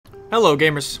Hello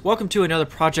gamers, welcome to another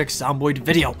Project Zomboid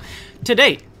video.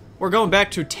 Today, we're going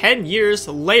back to 10 years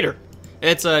later.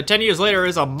 It's 10 years later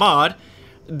is a mod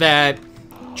that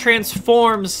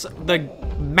transforms the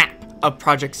map of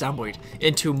Project Zomboid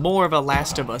into more of a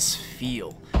Last of Us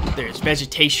feel. There's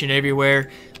vegetation everywhere.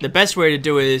 The best way to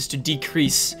do it is to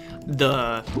decrease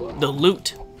the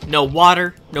loot. No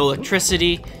water, no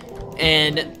electricity,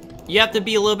 and you have to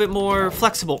be a little bit more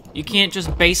flexible. You can't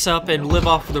just base up and live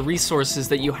off of the resources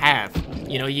that you have.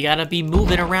 You know, you gotta be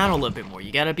moving around a little bit more. You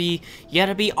gotta be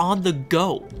on the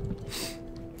go.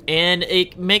 And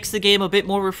it makes the game a bit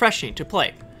more refreshing to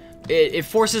play. It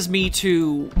forces me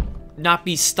to not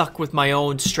be stuck with my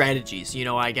own strategies. You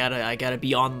know, I gotta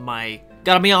be on my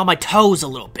toes a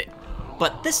little bit.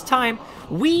 But this time,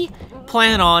 we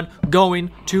plan on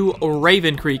going to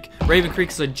Raven Creek. Raven Creek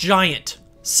is a giant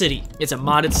city. It's a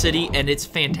modded city, and it's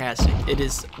fantastic. It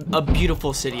is a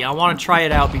beautiful city. I want to try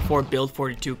it out before Build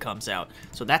 42 comes out.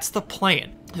 So that's the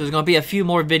plan. There's going to be a few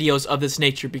more videos of this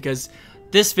nature because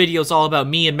this video is all about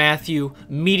me and Matthew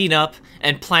meeting up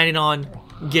and planning on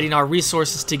getting our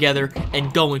resources together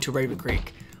and going to Raven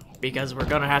Creek. Because we're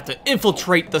going to have to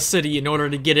infiltrate the city in order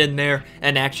to get in there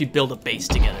and actually build a base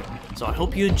together. So I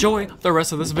hope you enjoy the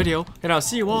rest of this video, and I'll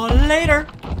see you all later!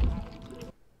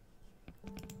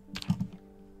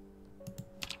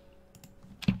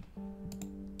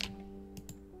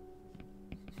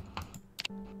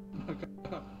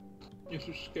 You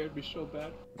just scared me so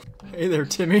bad. Hey there,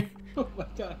 Timmy. Oh my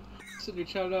god. So you're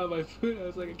chopping out my food, I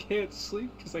was like, I can't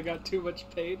sleep because I got too much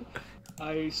pain.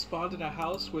 I spawned in a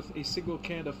house with a single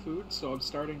can of food, so I'm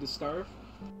starting to starve.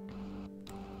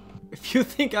 If you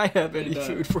think I have any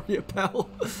food for you, pal,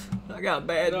 I got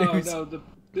bad news. No,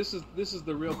 this is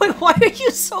the real Wait, why are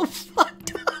you so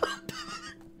fucked up?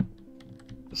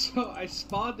 So I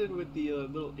spawned in with the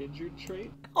little injured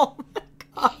trait. Oh my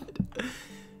god.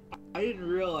 I didn't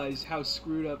realize how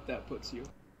screwed up that puts you.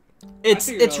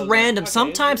 It's random.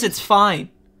 Sometimes it's fine,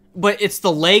 but it's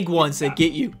the leg ones that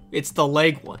get you. It's the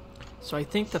leg one. So I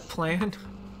think the plan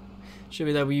should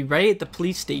be that we raid the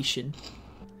police station.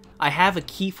 I have a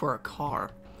key for a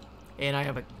car, and I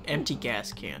have an empty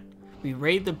gas can. We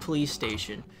raid the police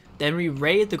station, then we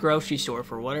raid the grocery store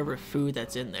for whatever food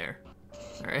that's in there.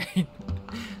 Alright?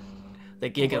 The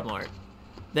Giga Mart.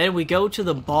 Then we go to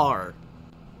the bar.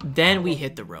 Then we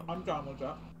hit the road. I'm done with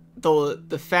that.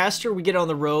 The faster we get on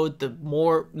the road,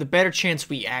 the better chance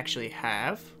we actually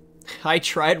have. I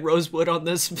tried Rosewood on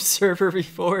this server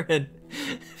before, and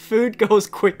food goes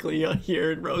quickly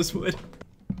here in Rosewood.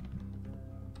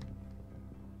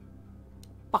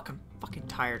 Fuck, I'm fucking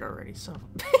tired already, son of a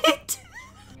bitch.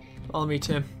 Follow me,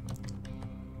 Tim.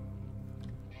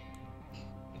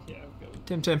 Yeah, I'm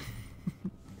going. Tim.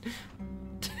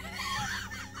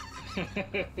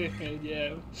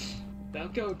 Yeah,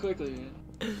 I'm going quickly, man.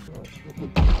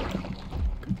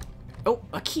 Oh,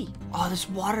 a key. Oh, there's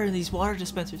water in these water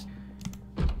dispensers.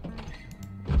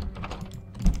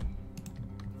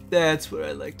 That's what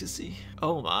I like to see.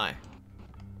 Oh my.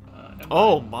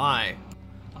 Oh my.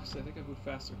 Honestly, I think I move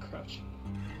faster crouch.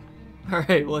 All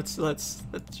right, let's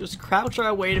just crouch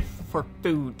our way for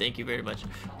food. Thank you very much.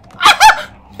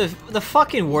 The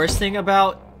fucking worst thing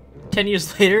about 10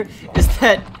 years later is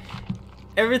that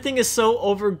everything is so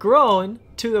overgrown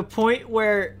to the point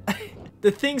where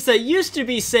the things that used to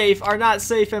be safe are not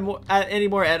safe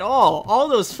anymore at all. All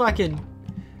those fucking...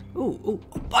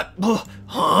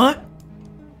 Huh?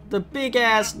 The big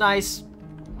ass nice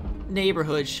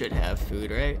neighborhood should have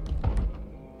food, right?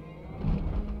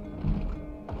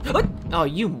 What? Oh,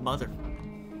 you mother...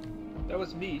 That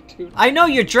was me, dude. I know,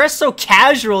 you're dressed so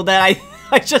casual that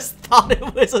I just thought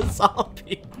it was a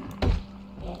zombie.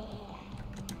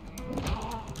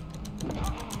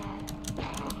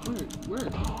 Where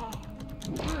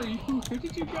are you? Where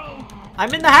did you go?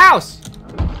 I'm in the house!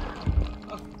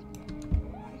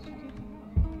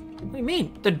 What do you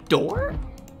mean? The door?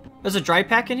 There's a dry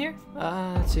pack in here?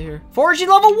 Let's see here. Foraging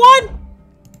level 1!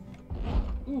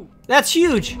 Ooh. That's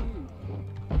huge!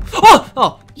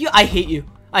 Oh! I hate you.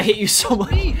 I hate you so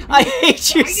much. I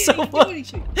hate you so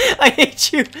much. I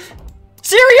hate you.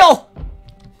 Cereal!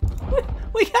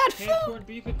 We got food! Canned corned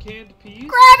beef and canned peas?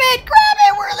 Grab it!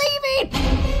 We're leaving!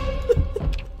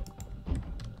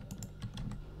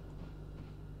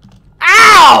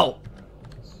 Ow!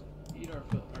 Eat our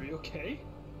fill. Are you okay?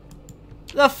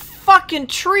 The fucking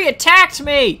tree attacked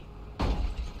me!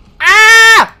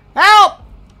 Ah! Help!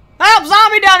 Help!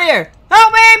 Zombie down here!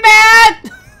 Help me,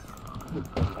 man!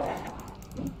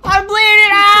 I'm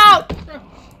bleeding out!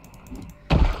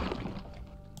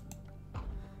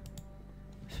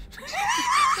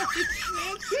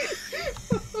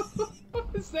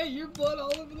 What was say your blood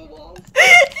all over the walls?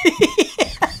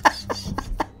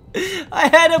 I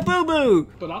had a boo-boo!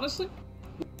 But honestly,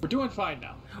 we're doing fine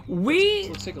now. So We...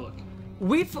 let's take a look.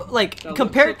 We've, like, That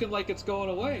compared... looking like it's going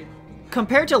away.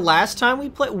 Compared to last time we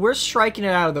played, we're striking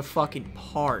it out of the fucking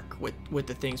park with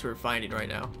the things we're finding right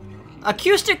now.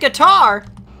 Acoustic guitar!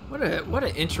 What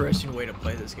an interesting way to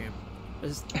play this game.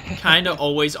 It's kind of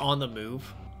always on the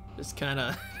move. Just kind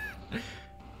of...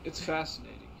 It's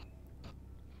fascinating.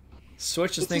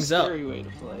 Switches things It's a up. scary way to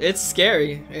play. It's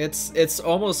scary. It's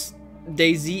almost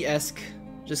DayZ-esque.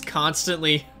 Just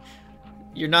constantly...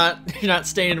 You're not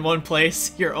staying in one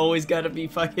place. You're always gotta be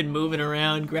fucking moving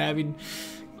around, grabbing...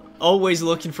 Always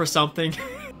looking for something. Do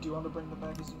you want to bring the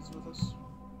magazines with us?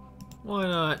 Why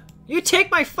not? You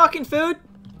take my fucking food?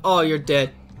 Oh, you're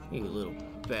dead. You little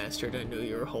bastard. I knew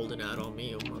you were holding out on me,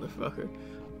 you motherfucker.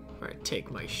 Alright, take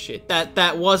my shit.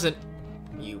 That wasn't...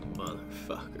 You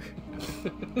motherfucker.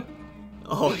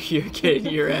 Oh, you're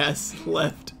getting your ass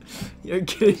left. You're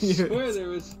getting I your... swear there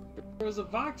was a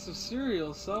box of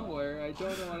cereal somewhere. I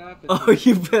don't know what happened. Oh,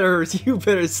 you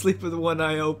better sleep with one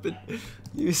eye open.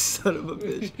 You son of a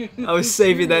bitch. I was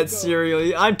saving that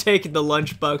cereal. I'm taking the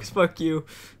lunchbox. Fuck you.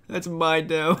 That's mine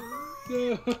now.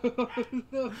 No,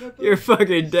 You're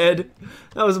fucking dead.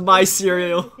 That was my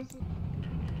cereal.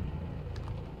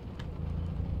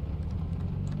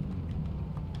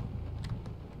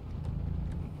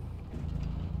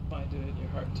 Find it in your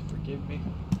heart to forgive me.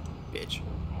 Bitch.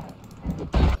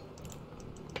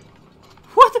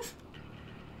 What the?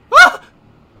 Ah!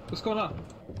 What's going on?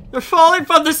 They're falling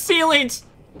from the ceilings!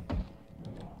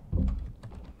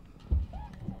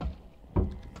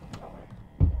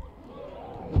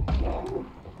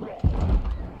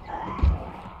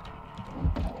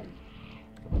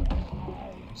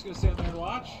 Just gonna stand there and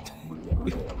watch?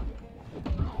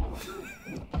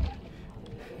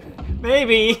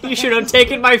 Maybe you should have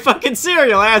taken my fucking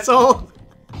cereal, asshole!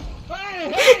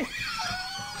 Hey!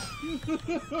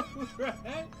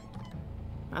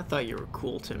 I thought you were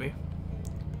cool, Timmy.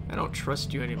 I don't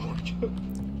trust you anymore.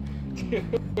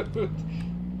 Dude,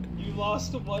 you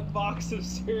lost one box of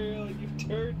cereal and you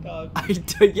turned on me.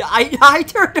 I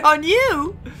turned on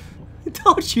you!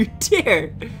 Don't you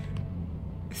dare!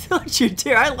 Don't you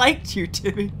dare! I liked you,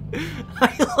 Timmy.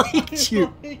 I liked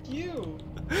you. I like you.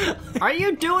 Are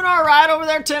you doing all right over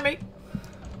there, Timmy?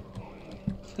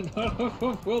 None of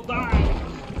them will die.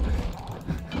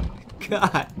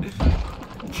 God.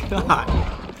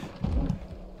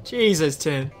 Jesus,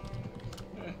 Tim.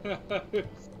 I'm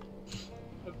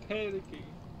panicking.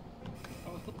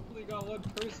 I've only got one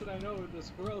person I know in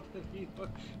this world and he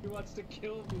wants to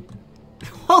kill me.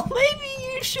 Well, maybe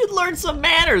you should learn some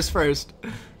manners first.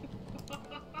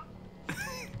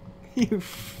 You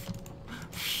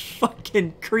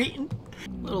fucking cretin. A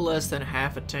little less than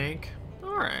half a tank.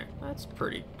 Alright, that's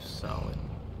pretty solid.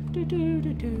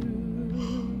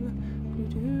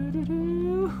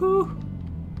 Oh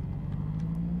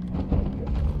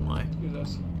my.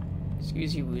 Jesus.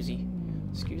 Excusey woozy.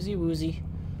 Excusey woozy.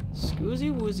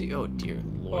 Excusey woozy. Oh dear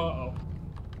lord. Uh-oh.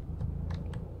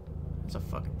 That's a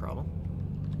fucking problem.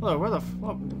 Hello, where the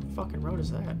what fucking road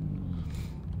is that?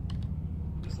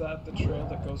 Is that the trail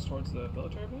that goes towards the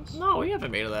military base? No, we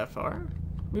haven't made it that far.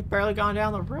 We've barely gone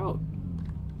down the road.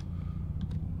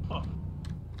 Huh.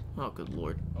 Oh, good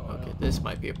lord. Oh, Okay, yeah. this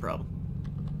might be a problem.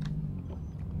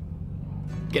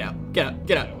 Get out, get out,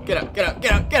 get out, get out, get out,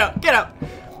 get out, get out, get out!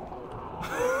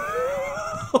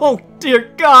 Oh,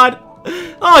 dear God!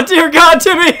 Oh, dear God,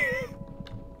 Timmy!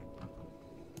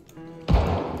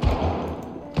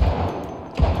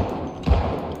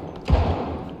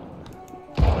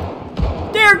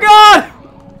 Dear God!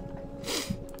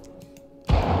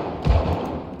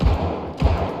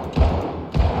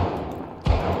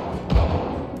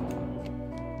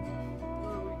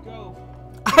 Where do we go?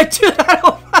 I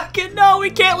don't fucking know. We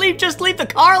can't just leave the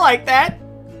car like that.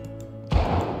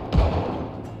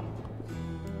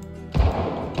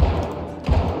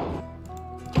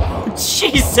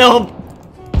 Jeez, Zom.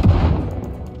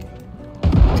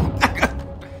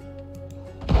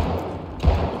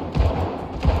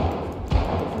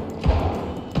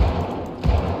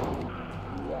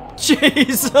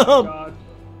 Jeez, God.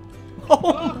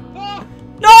 Oh. Ah!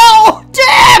 No!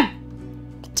 Tim!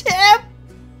 Tim!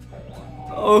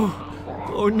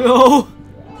 Oh no!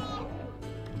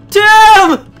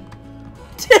 Tim!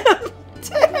 Tim!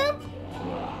 Tim!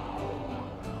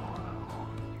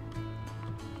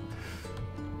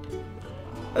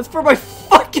 That's for my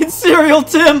fucking cereal,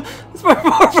 Tim! That's for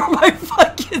my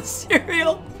fucking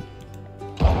cereal!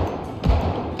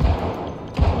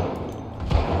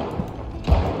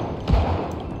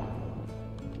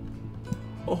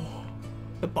 Oh,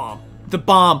 the The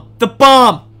bomb! The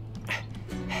bomb! Gotta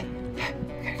get the bomb.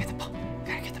 Gotta get the bomb.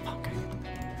 Gotta get the bomb.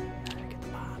 Gotta get the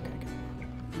bomb.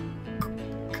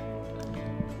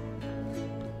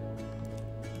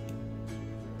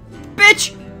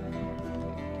 Bitch!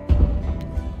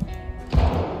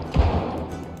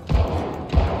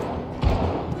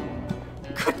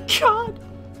 Good God!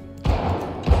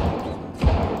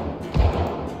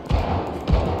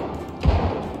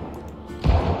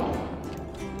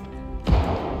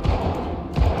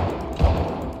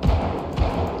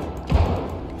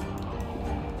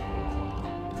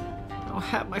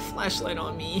 Have my flashlight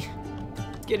on me.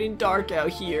 It's getting dark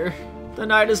out here. The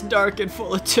night is dark and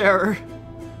full of terror.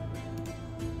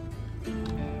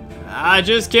 I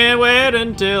just can't wait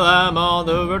until I'm on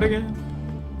the road again.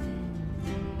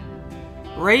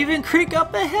 Raven Creek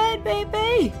up ahead,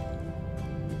 baby!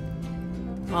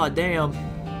 Aw, damn.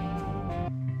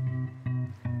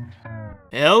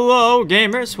 Hello,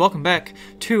 gamers. Welcome back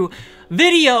to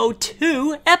Video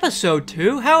 2, Episode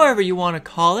 2, however you want to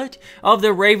call it, of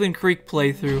the Raven Creek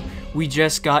playthrough. We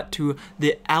just got to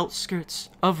the outskirts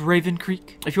of Raven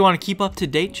Creek. If you want to keep up to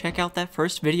date, check out that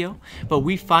first video. But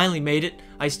we finally made it.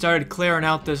 I started clearing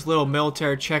out this little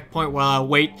military checkpoint while I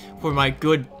wait for my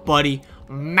good buddy,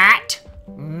 Matthew.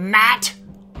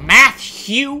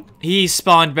 He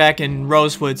spawned back in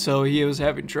Rosewood, so he was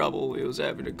having trouble. He was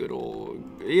having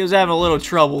a little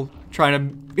trouble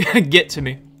trying to get to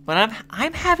me. But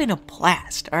I'm having a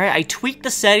blast, alright? I tweaked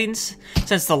the settings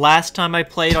since the last time I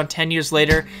played on 10 years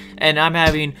later, and I'm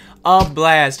having a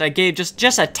blast. I gave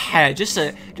just a tad, just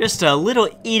a little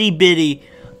itty-bitty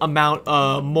amount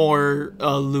more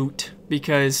loot,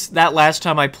 because that last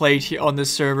time I played here on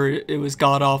this server, it was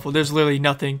god-awful. There's literally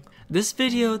nothing. This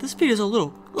video is a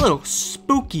little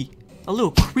spooky, a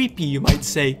little creepy, you might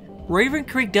say. Raven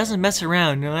Creek doesn't mess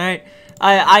around, alright?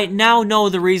 I now know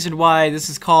the reason why this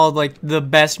is called, like, the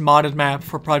best modded map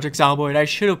for Project Zomboid. I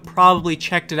should have probably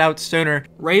checked it out sooner.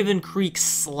 Raven Creek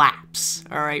slaps,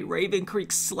 alright? Raven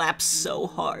Creek slaps so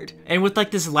hard. And with, like,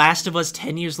 this Last of Us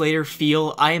 10 years later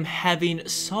feel, I am having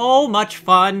so much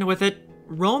fun with it.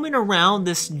 Roaming around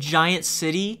this giant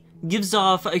city gives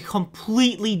off a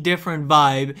completely different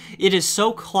vibe. It is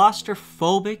so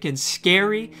claustrophobic and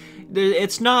scary.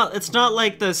 It's not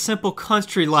like the simple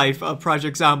country life of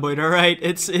Project Zomboid, alright?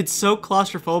 It's so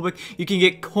claustrophobic. You can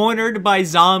get cornered by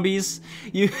zombies.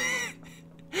 You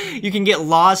can get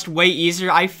lost way easier.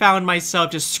 I found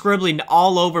myself just scribbling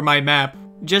all over my map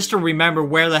just to remember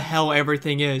where the hell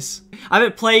everything is. I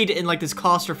haven't played in like this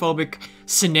claustrophobic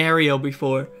scenario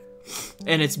before,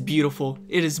 and it's beautiful.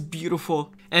 It is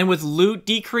beautiful. And with loot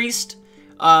decreased,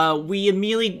 we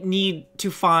immediately need to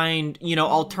find, you know,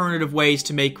 alternative ways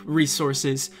to make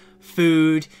resources,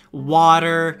 food,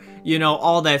 water, you know,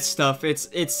 all that stuff. It's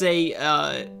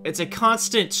a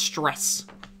constant stress.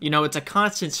 You know, it's a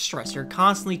constant stress. You're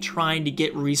constantly trying to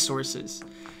get resources,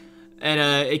 and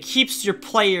it keeps the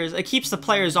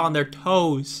players on their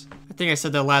toes. I think I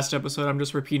said that last episode. I'm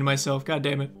just repeating myself. God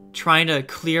damn it. Trying to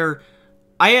clear.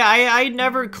 I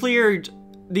never cleared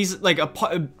these, like,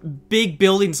 big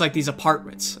buildings like these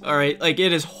apartments, alright? Like,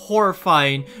 it is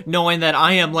horrifying knowing that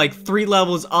I am, like, 3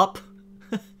 levels up,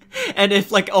 and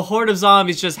if, like, a horde of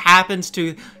zombies just happens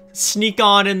to sneak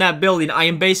on in that building, I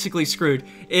am basically screwed.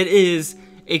 It is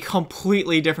a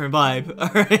completely different vibe,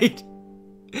 alright?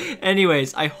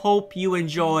 Anyways, I hope you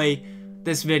enjoy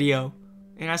this video,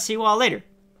 and I'll see you all later.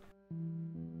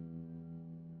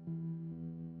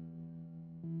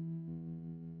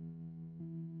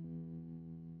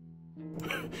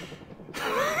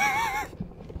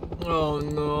 Oh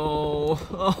no,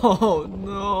 oh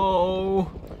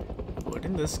no.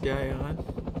 Putting this guy on.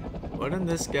 Putting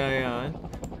this guy on.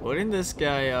 Putting this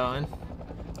guy on.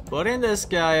 Putting this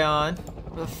guy on.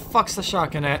 Where the fuck's the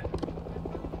shotgun at?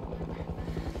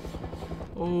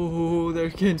 Oh, they're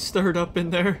getting stirred up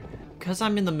in there. Because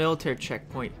I'm in the military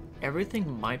checkpoint,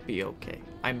 everything might be okay.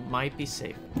 I might be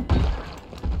safe.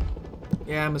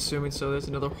 Yeah, I'm assuming so. There's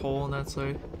another hole on that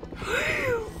side.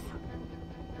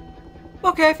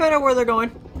 Okay, I found out where they're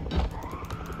going.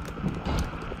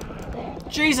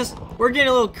 Jesus, we're getting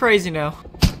a little crazy now.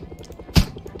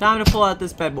 Time to pull out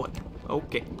this bad boy.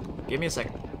 Okay, give me a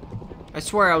second. I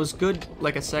swear I was good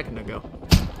like a second ago.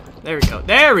 There we go.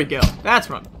 There we go. That's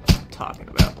what I'm talking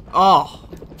about. Oh.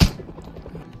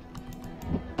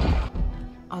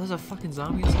 Oh, there's a fucking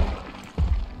zombie inside.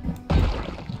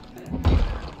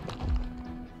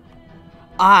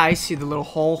 Ah, I see the little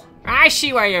hole. I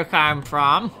see where you come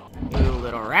from, you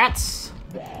little rats.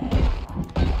 Yeah,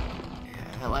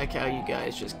 I like how you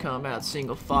guys just come out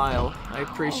single file. I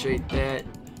appreciate that.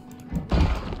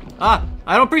 Ah,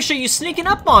 I don't appreciate you sneaking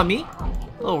up on me.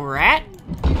 Little rat?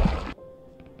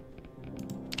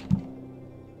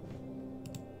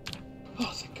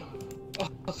 Oh, thank God.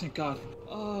 Oh, thank God.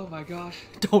 Oh my gosh.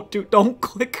 Don't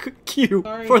click Q.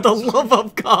 Sorry, For the sorry, love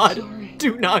of God. sorry.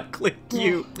 Do not click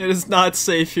Q. It is not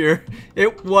safe here.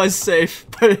 It was safe,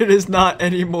 but it is not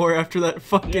anymore after that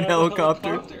fucking Yeah, the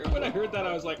helicopter. When I heard that,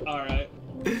 I was like, alright.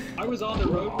 I was on the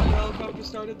road when the helicopter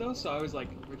started though, so I was like,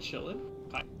 we're chilling.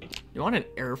 Hi. You want an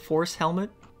Air Force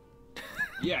helmet?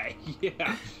 Yeah,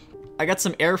 yeah. I got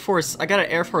some Air Force, I got an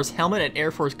Air Force helmet and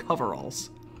Air Force coveralls.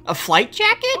 A flight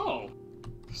jacket? Oh.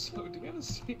 So, do we have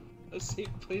a safe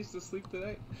place to sleep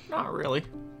tonight? Not really.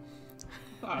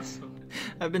 Awesome.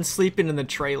 I've been sleeping in the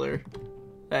trailer.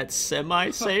 That's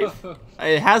semi-safe.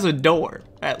 It has a door,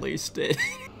 at least.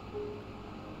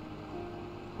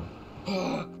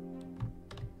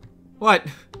 What?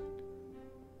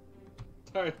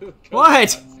 Sorry.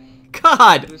 What?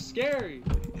 God! They're scary.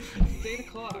 It's 8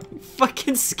 o'clock.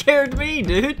 Fucking scared me,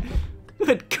 dude.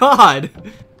 Good God.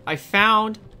 I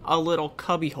found a little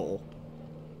cubby hole.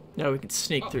 Now we can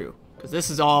sneak through. Because this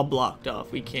is all blocked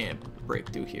off. We can't break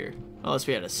through here. Unless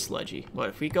we had a sludgy. But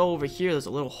if we go over here, there's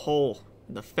a little hole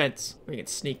in the fence. We can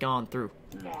sneak on through.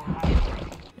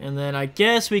 And then I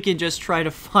guess we can just try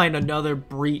to find another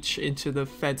breach into the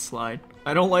fence line.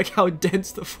 I don't like how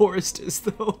dense the forest is,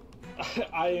 though.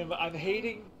 I'm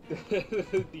hating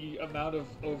the amount of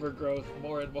overgrowth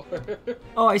more and more.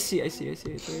 Oh, I see.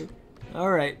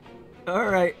 Alright.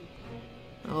 Alright.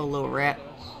 Oh, little rat.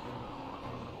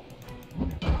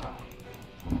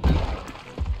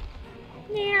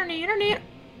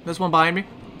 There's one behind me.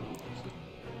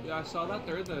 Yeah, I saw that.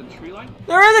 They're in the tree line.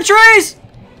 They're in the trees!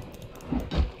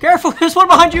 Careful, there's one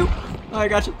behind you! Oh, I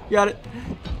got you. You got it.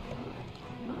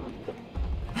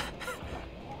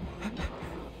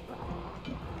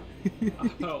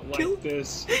 I don't like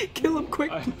this. Kill him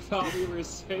quick. I thought we were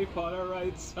safe on our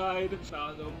right side.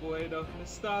 Estado bueno.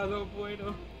 Estado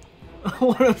bueno. I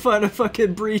want to find a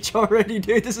fucking breach already,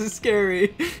 dude. This is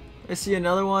scary. I see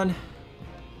another one.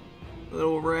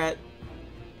 Little rat.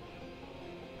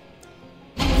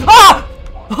 Ah!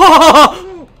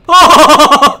 Oh!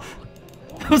 Oh!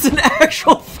 That was an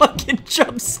actual fucking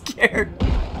jump scare.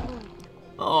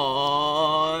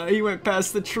 Oh, he went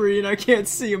past the tree and I can't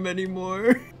see him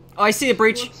anymore. Oh, I see a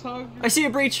breach. I see a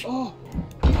breach. Oh.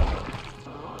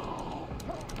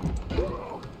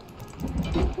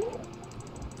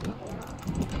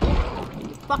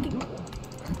 Fucking.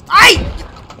 Ay!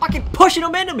 Fucking pushing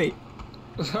him into me.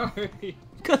 Sorry.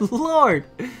 Good lord.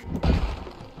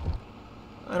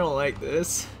 I don't like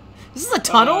this. This is a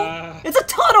tunnel? It's a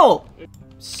tunnel!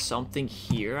 Something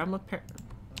here, I'm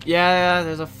Yeah,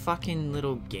 there's a fucking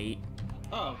little gate.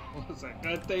 Oh, what was that?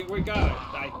 Good thing we got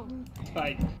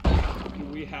it. Do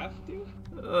we have to?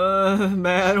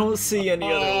 Man, I don't see any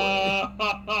other way.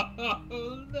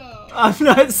 Oh, no. I'm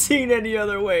not seeing any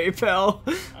other way, pal.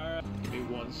 Alright, give me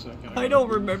 1 second. I don't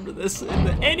remember this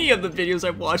in any of the videos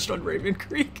I've watched on Raven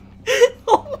Creek.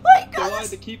 Oh my god! I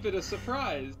wanted to keep it a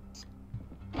surprise.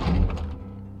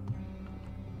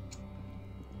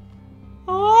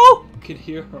 Oh! You can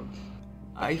hear them.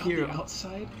 I hear them.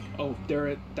 Outside? Oh, they're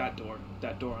at that door.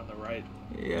 That door on the right.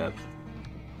 Yep.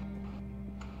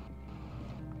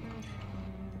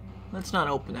 Let's not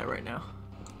open that right now.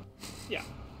 Yeah.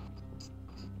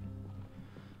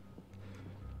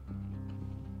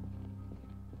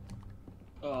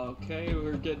 Okay,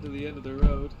 we're getting to the end of the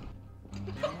road.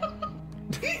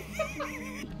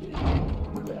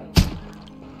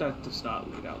 That does not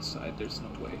lead outside. There's no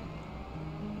way.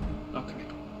 Okay.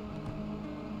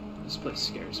 This place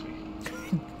scares me.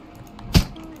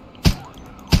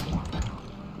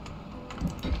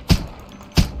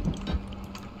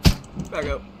 Back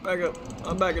up, back up.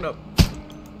 I'm backing up.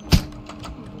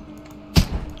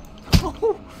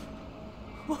 Oh.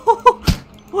 Oh.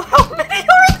 How many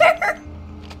are there?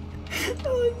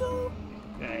 Oh no.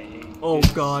 Dang. Oh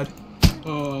god.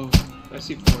 Oh, I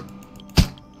see 4.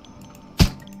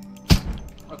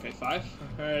 Okay, 5.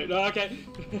 Alright, okay.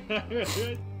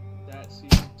 That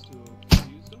seems to have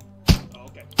confused them. Oh,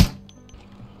 okay.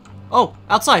 Oh,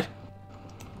 outside.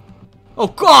 Oh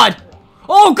god.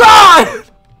 Oh god!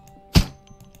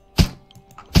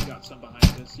 Got some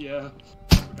behind us, yeah.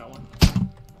 Got one.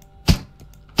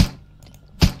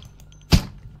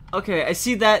 Okay, I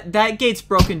see that gate's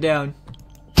broken down.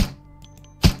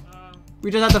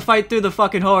 We just have to fight through the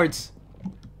fucking hordes.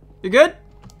 You good?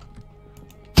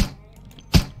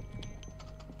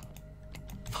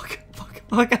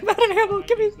 Fuck, I'm out of ammo,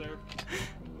 give me...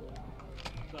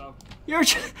 So. You're...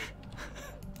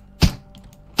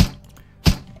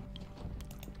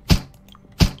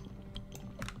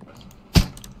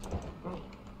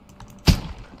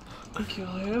 kill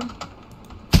him.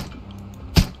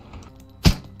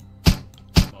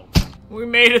 We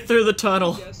made it through the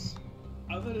tunnel.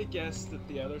 I'm gonna guess that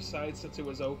the other side, since it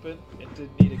was open and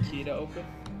didn't need a key to open,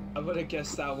 I'm gonna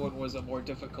guess that one was a more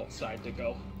difficult side to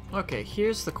go. Okay,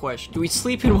 here's the question. Do we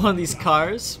sleep in one of these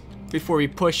cars before we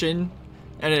push in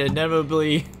and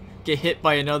inevitably get hit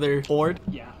by another horde?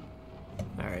 Yeah.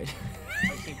 Alright.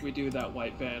 I think we do that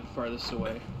white van farthest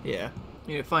away. Yeah.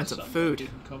 Need to find some Someone food.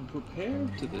 didn't come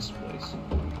prepared to this place.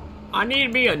 I need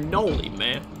to be a Noli,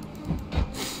 man.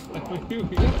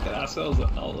 We got ourselves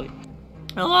a Noli.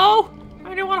 Hello?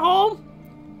 Anyone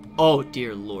home? Oh,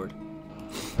 dear lord.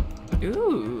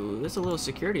 Ooh, there's a little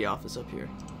security office up here.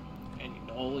 Any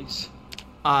Nolis?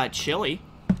 Chili.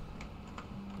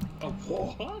 Oh,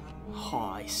 what?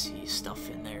 Oh, I see stuff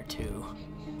in there too.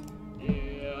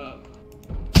 Yeah.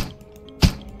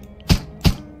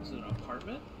 Is it an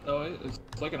apartment? No, it's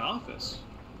like an office.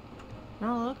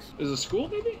 No, it looks. Is it a school,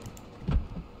 maybe?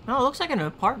 No, it looks like an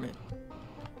apartment.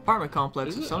 Apartment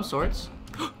complex of some sorts.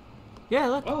 Yeah,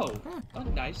 look. Oh, yeah. a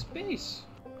nice base.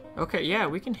 Okay, yeah,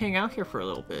 we can hang out here for a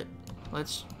little bit.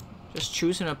 Let's just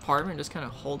choose an apartment and just kind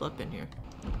of hold up in here.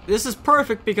 This is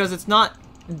perfect because it's not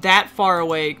that far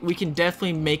away. We can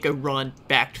definitely make a run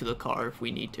back to the car if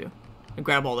we need to. And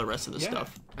grab all the rest of the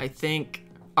stuff. I think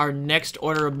our next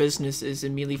order of business is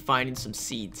immediately finding some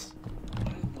seeds.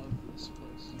 I love this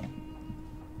place.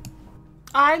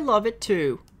 I love it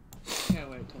too.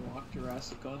 Can't wait to walk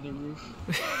Jurassic on the roof.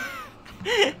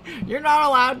 You're not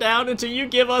allowed down until you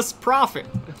give us profit.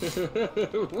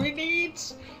 We need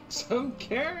some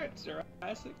carrots,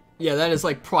 Jurassic. Yeah, that is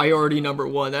like priority number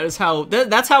one. That is how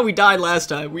that's how we died last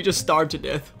time. We just starved to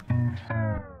death.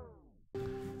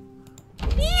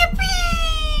 Yippee!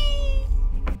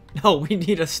 No, we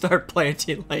need to start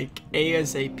planting like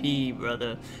ASAP,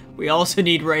 brother. We also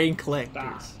need rain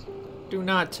collectors. Do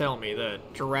not tell me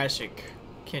that Jurassic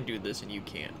can do this and you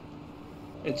can't.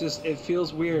 It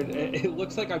feels weird. It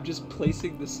looks like I'm just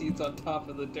placing the seeds on top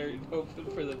of the dirt and hoping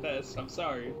for the best. I'm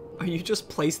sorry. Are you just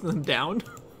placing them down?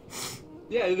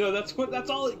 Yeah, you know, that's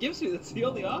all it gives me. That's the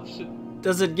only option.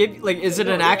 Does it give, like, is it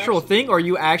an actual thing, or are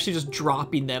you actually just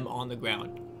dropping them on the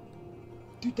ground?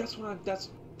 Dude, that's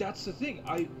the thing.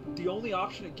 The only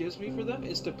option it gives me for them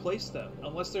is to place them.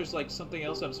 Unless there's, like, something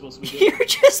else I'm supposed to be doing. You're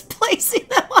just placing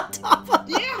them on top of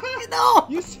them. Yeah! No!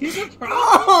 You see the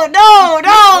problem?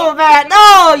 No, Matt!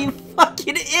 No, you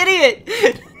fucking idiot!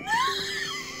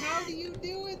 How do you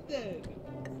do it, then?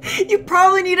 You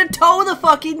probably need to toe the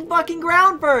fucking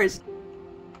ground first.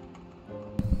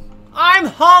 I'm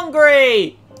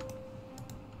hungry!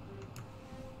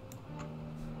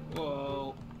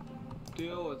 Well,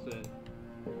 deal with it.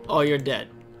 Oh, you're dead.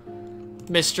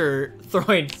 Mr.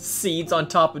 Throwing seeds on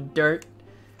top of dirt.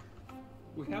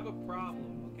 We have a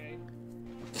problem, okay?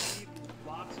 We need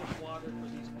lots of water for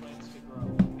these plants to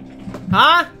grow.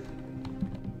 Huh?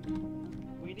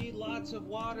 We need lots of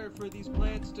water for these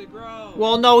plants to grow.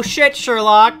 Well, no shit,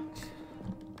 Sherlock.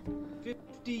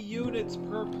 50 units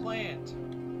per plant.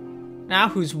 Now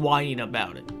who's whining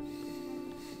about it?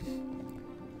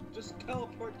 Just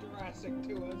teleport Jurassic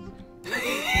to us.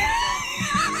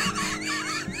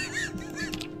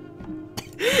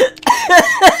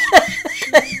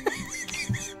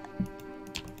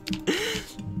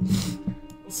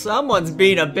 Someone's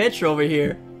being a bitch over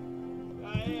here.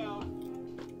 I am.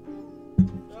 I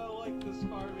don't like this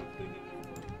farming thing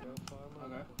anymore.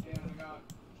 Okay. Yeah, I got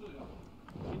chili dogs.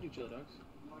 You do chili dogs?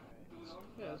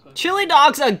 Yeah, that's fine. Chili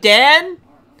dogs again?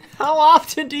 How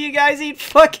often do you guys eat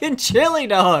fucking chili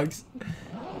dogs?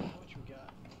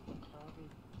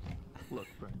 Look,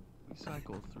 Brent, we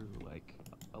cycle through like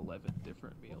 11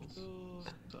 different meals,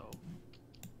 so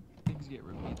things get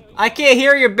repeated. I can't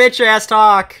hear your bitch ass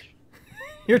talk.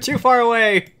 You're too far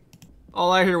away.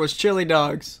 All I hear was chili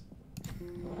dogs.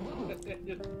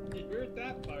 You heard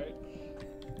that part.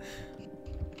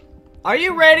 Are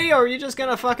you ready, or are you just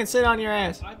gonna fucking sit on your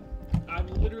ass? I'm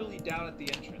literally down at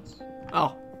the entrance.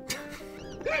 Oh.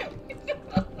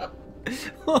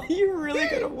 Oh, you're really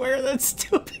gonna wear that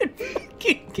stupid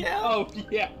fucking gown? Oh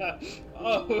yeah.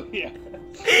 Oh yeah.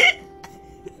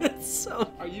 That's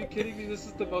so... Are you kidding me? This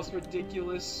is the most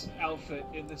ridiculous outfit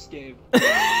in this game.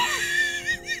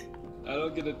 I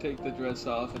don't get to take the dress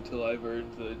off until I've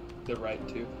earned the right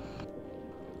to.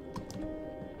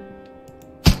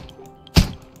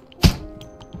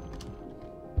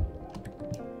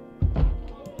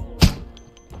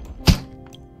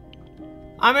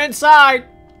 I'm inside!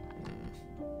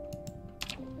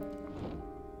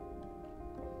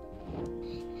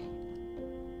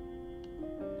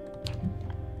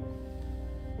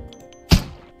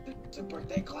 It's a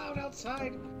birthday cloud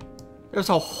outside! There's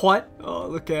a what? Oh,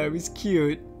 look at him. He's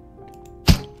cute.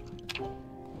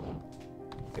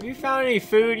 Have you found any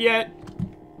food yet?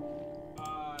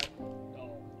 No,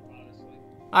 honestly.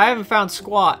 I haven't found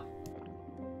squat.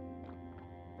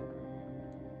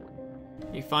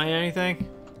 You find anything?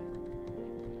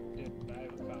 Dude, I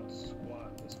haven't found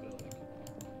squat in this building.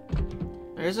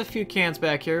 There's a few cans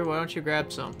back here. Why don't you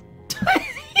grab some?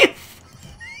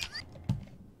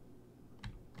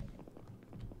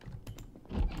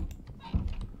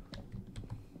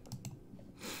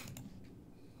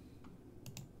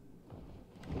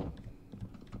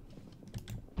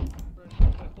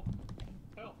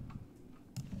 Help.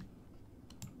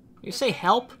 You say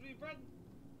help? Give me bread.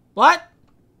 What?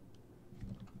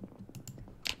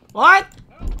 What?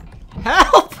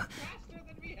 Help! Faster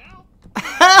than me, help.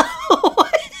 Help!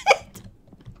 What?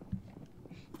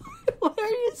 What are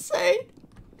you saying?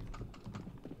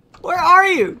 Where are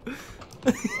you?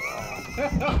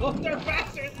 Help, they're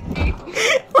faster than me.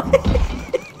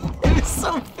 It was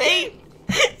so faint.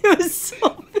 It was so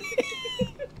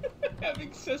faint. I have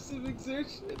excessive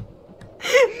exertion.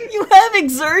 You have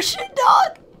exertion,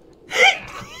 dog?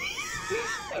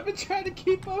 I've been trying to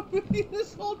keep up with you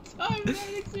this whole time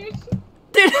without exertion.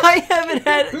 Dude, I haven't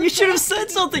had. You should have said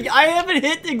something. I haven't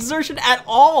hit exertion at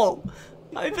all.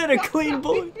 I've been a clean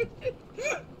boy.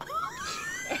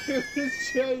 I was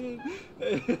trying to.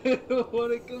 I don't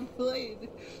want to complain.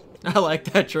 I like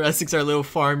that. Jurassic's our little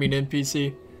farming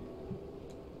NPC.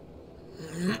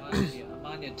 I'm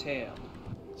on your tail.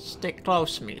 Stick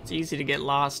close to me. It's easy to get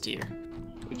lost here.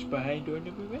 Which behind door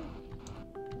number one?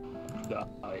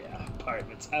 Oh yeah,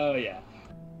 apartments. Oh yeah.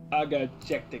 I gotta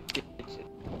check the kitchen.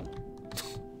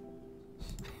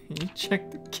 You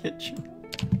check the kitchen.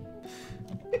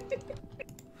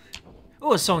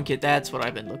 Oh, a sewing kit. That's what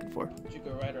I've been looking for. Did you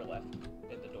go right or left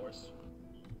in the doors?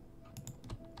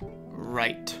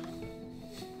 Right.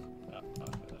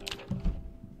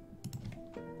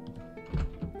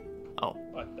 Oh.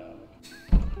 What the?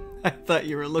 I thought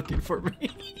you were looking for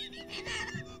me.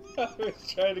 I was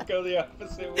trying to go the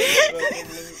opposite way.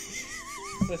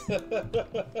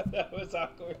 That was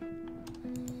awkward.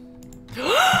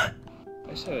 I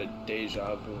just had a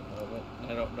deja vu moment.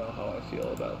 I don't know how I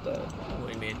feel about that. What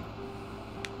do you mean?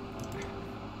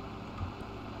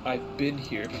 I've been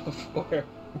here before.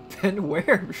 Been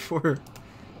where before?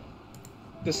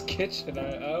 This kitchen,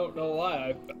 I don't know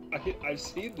why. I've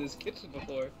seen this kitchen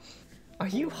before. Are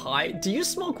you high? Do you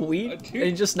smoke weed Dude,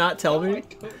 and just not tell no, me?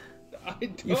 I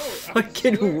don't. You I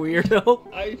fucking swear.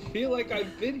 weirdo. I feel like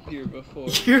I've been here before.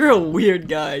 You're a weird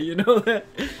guy, you know that?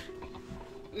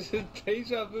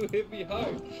 Deja vu hit me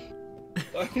hard.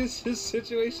 Why does this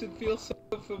situation feel so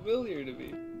familiar to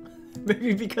me?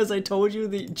 Maybe because I told you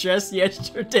just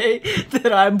yesterday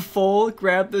that I'm full,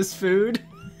 grab this food.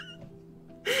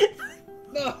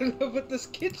 No, but this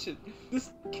kitchen is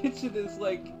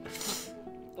like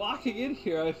locking in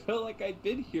here. I felt like I'd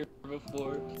been here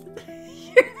before.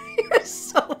 You're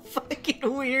so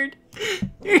fucking weird.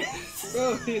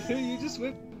 Bro, you just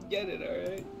went and get it,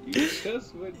 alright? You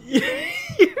just went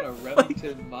You're a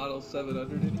Remington Model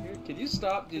 700 in here. Can you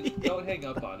stop? Just don't hang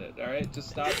up on it, alright? Just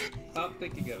stop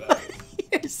thinking about it.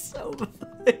 You're so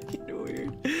fucking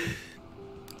weird.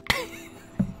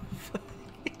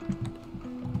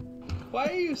 Why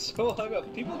are you so hung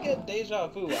up? People get deja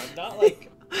vu. I'm not like...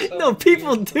 No,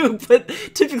 people do, but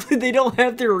typically they don't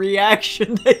have the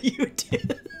reaction that you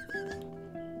did.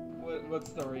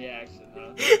 What's the reaction,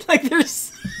 huh? Like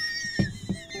there's...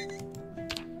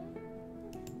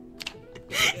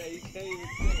 Yeah, you can't even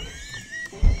say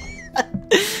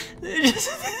They're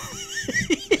just...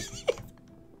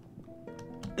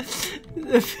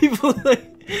 The people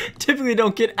like typically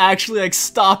don't get actually like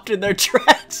stopped in their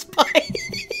tracks by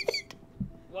it.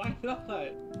 Why not?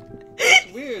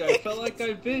 It's weird. I felt like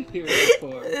I've been here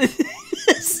before.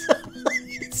 It's so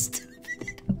fucking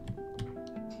stupid.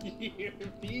 You're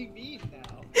being mean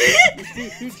now. You're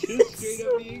just straight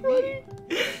up being mean.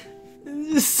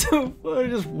 It's just so funny.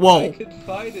 Just I whoa.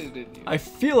 confided in you. I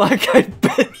feel like I've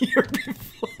been here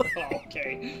before.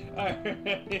 Okay.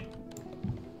 Alright.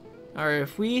 Alright,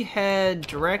 if we head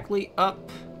directly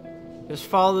up, just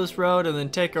follow this road and then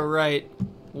take a right,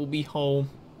 we'll be home.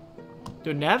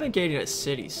 Dude, navigating a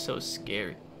city is so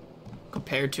scary.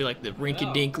 Compared to like the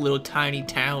rinky-dink little tiny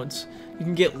towns. You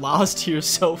can get lost here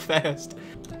so fast.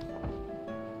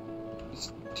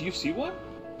 Do you see one?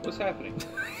 What's happening?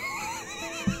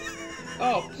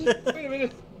 Oh, wait a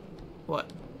minute. What?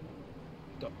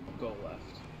 Don't go left.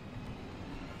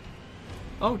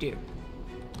 Oh dear.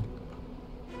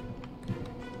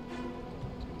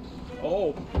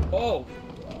 Oh, oh.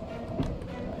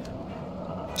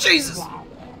 Jesus!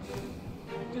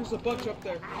 There's a bunch up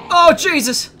there. Oh,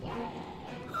 Jesus!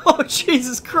 Oh,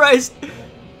 Jesus Christ!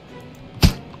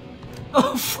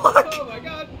 Oh, fuck! Oh my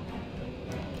god!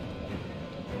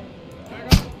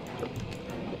 Back up.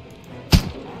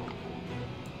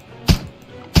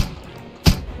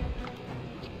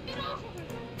 Get off of it!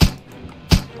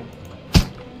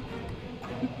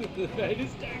 The night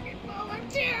is dark and full of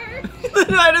terror! The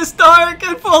night is dark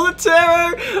and full of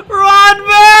terror! Run,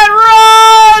 man,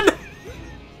 run!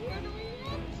 Where do we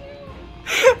run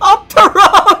to? Up the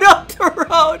road, up the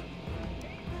road!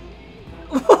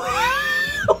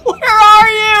 Where are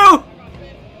you?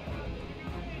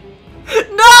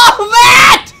 No,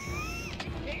 Matt!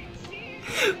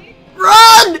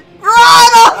 Run! Run!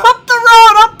 Up the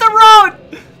road, up the road!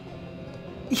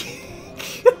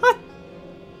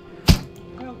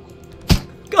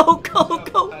 Go, go,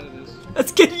 go!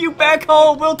 Let's get you back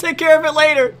home. We'll take care of it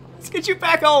later. Let's get you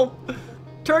back home.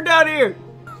 Turn down here.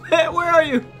 Matt, where are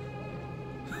you?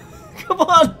 Come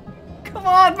on. Come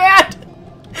on, Matt.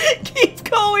 Keep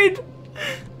going.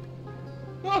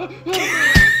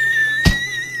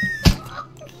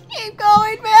 Keep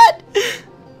going, Matt.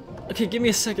 Okay, give me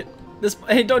a second. This.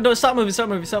 Hey, don't stop moving. Stop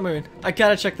moving. Stop moving. I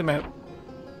gotta check the map.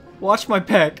 Watch my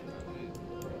back.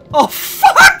 Oh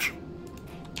fuck!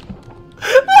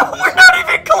 We're not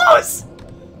even close.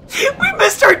 We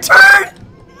missed our turn.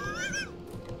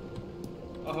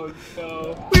 Oh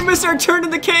no. We missed our turn in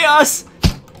the chaos.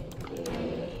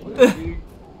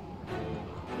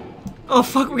 Oh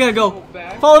fuck, we gotta go.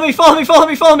 Follow me, follow me, follow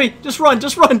me, follow me. Just run,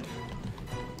 just run.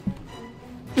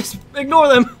 Just ignore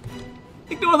them.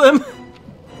 Ignore them.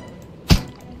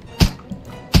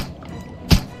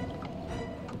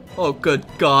 Oh good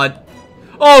God.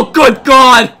 Oh good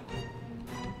God.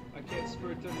 I can't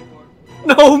sprint anymore.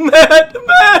 No, Matt,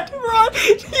 Matt, run.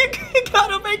 You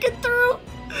gotta make it through.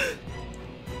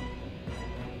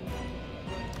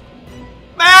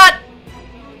 Matt.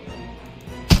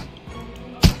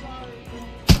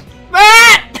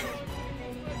 Matt!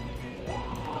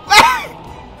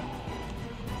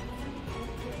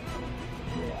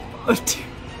 Oh, dear.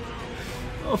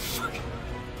 Oh, fuck.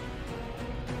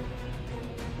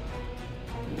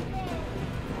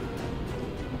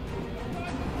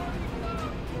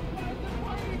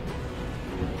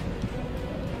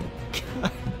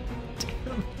 God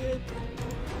damn it.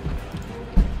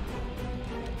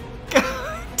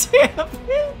 God damn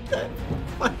it. That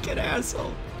fucking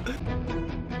asshole.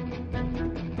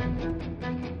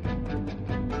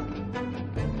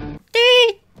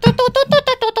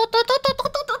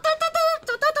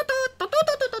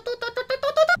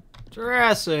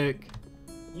 Jurassic,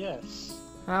 Yes.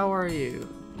 how are you?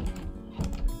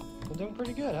 I'm doing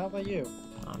pretty good. How about you?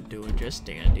 I'm doing just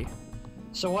dandy.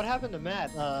 So what happened to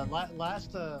Matt?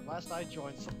 Last I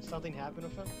joined, something happened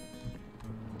with him.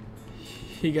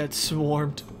 He got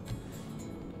swarmed.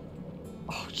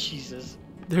 Oh Jesus!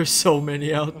 There's so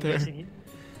many out I'm there. guessing he...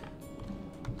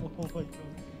 Oh my God!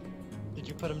 Did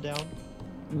you put him down?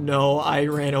 No, I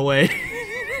ran away.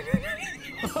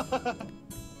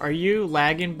 Are you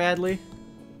lagging badly?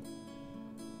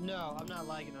 No, I'm not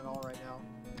lagging at all right now.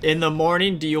 In the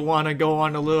morning, do you want to go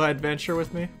on a little adventure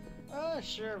with me?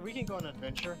 Sure, we can go on an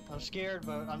adventure. I'm scared,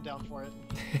 but I'm down for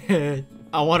it.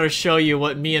 I want to show you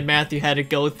what me and Matthew had to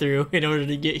go through in order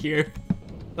to get here.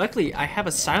 Luckily, I have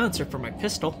a silencer for my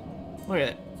pistol. Look at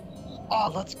it.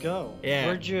 Oh, let's go.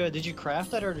 Yeah. Did you craft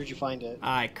that or did you find it?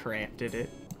 I crafted it.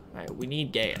 Alright, we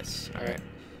need gas. Alright.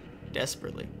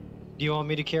 Desperately. Do you want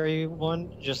me to carry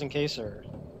one just in case, or?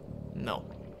 No.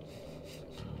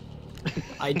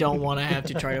 I don't want to have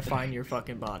to try to find your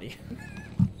fucking body.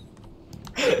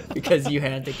 Because you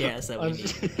had the gas that we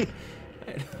need.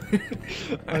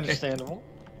 Understandable.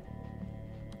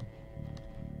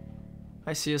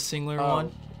 I see a singular Oh.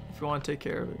 one. If you want to take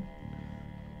care of it.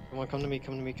 Come on, come to me,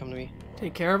 come to me, come to me.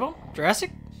 Take care of him?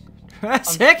 Jurassic?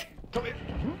 Jurassic? Come here.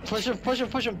 Push him, push him,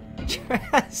 push him.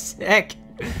 Jurassic!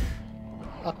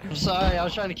 I'm sorry, I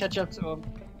was trying to catch up to him.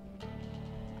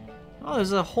 Oh,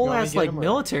 there's a whole You want me ass to get like him, or-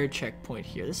 military checkpoint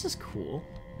here. This is cool.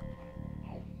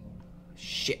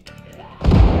 Shit.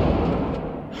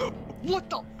 What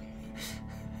the?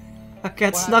 I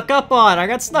got What snuck up on. I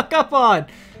got snuck up on.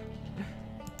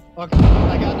 Okay,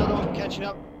 I got another one catching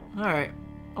up. Alright.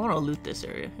 I want to loot this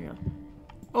area. Yeah.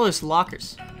 Oh, there's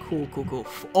lockers. Cool, cool, cool.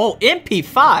 Oh,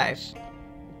 MP5.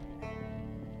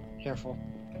 Careful.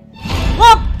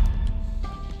 Whoop!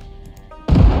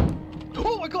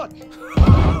 Oh my god!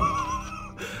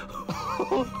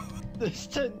 this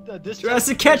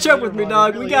Jurassic, catch up with me,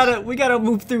 dog. We gotta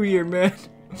move through here, man.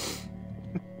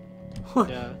 What?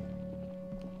 Yeah.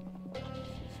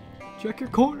 Check your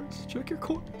corners. Check your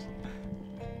corners.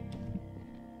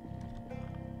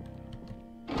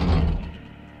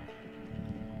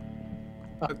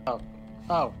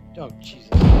 Oh, Jesus.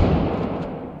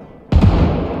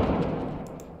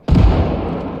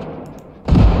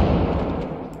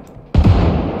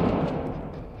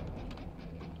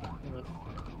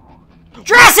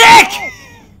 Jurassic!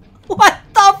 What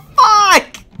the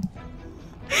fuck?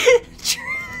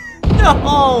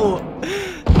 No!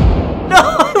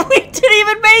 No, we didn't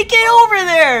even make it over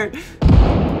there!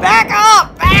 Back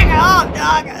up! Back up,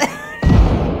 dog!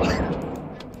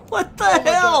 What the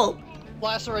hell? God.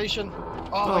 Laceration. Oh,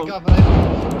 Oh. my God,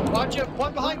 man. Watch it.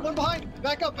 One behind, one behind.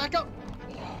 Back up, back up.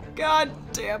 God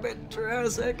damn it,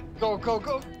 Jurassic. Go, go,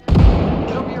 go.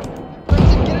 Get over here.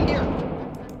 Jurassic, get in here.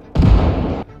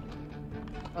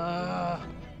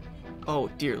 Oh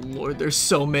dear lord, there's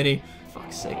so many.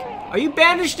 Fuck's sake. Are you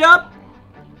bandaged up?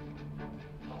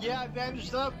 Yeah, I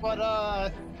bandaged up, but,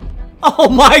 Oh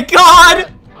my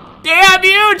god! Damn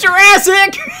you,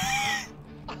 Jurassic!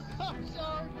 I'm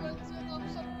sorry, Vincent.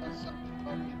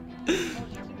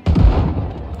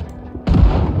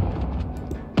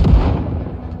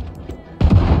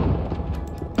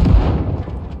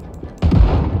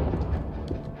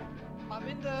 I'm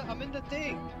I'm in the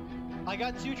thing. I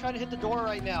got two trying to hit the door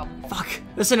right now. Fuck.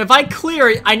 Listen, if I clear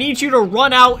it, I need you to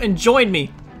run out and join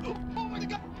me. Oh, they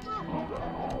got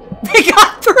through. They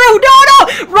got through! No,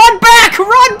 no! Run back!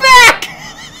 Run back!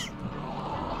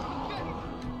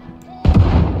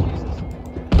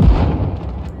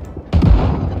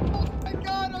 Oh my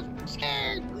God, I'm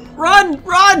scared. Run!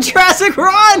 Run, Jurassic,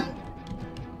 run!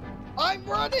 I'm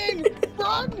running.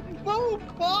 Run, move.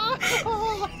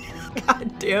 Oh.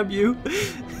 God damn you.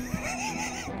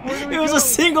 Where do we It was go? a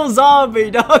single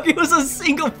zombie, dog. It was a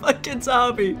single fucking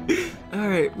zombie.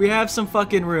 Alright, we have some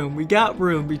fucking room. We got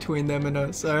room between them and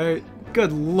us, alright?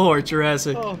 Good lord,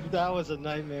 Jurassic. Oh, that was a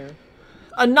nightmare.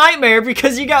 A nightmare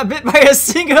because you got bit by a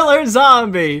singular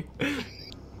zombie.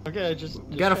 Okay, just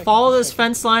You gotta check, follow just this check.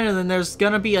 fence line and then there's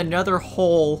gonna be another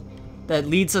hole that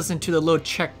leads us into the little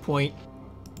checkpoint.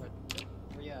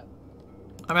 Where you at?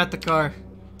 I'm at the car.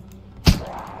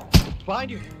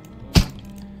 Behind you.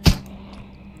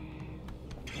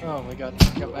 Oh my God,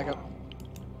 back up.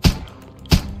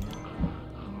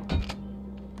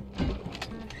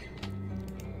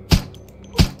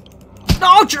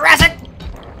 No, Jurassic!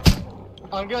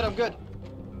 I'm good, I'm good.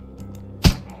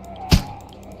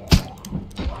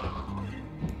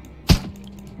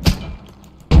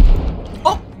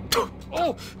 Oh!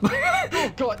 Oh!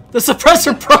 Oh God! The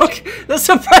suppressor broke! The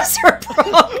suppressor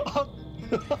broke!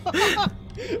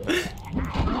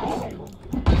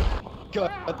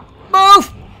 God.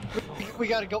 Move! We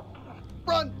gotta go.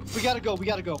 Run! We gotta go, we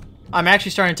gotta go. I'm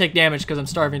actually starting to take damage because I'm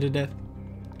starving to death.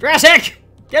 Jurassic!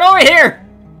 Get over here!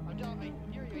 I'm down, I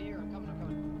hear you, I'm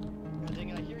coming. God dang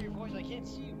it, I hear your voice, I can't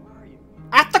see you. Where are you?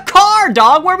 At the car,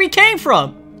 dog, where we came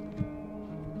from!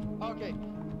 Okay.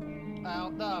 Ow,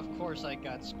 no, of course I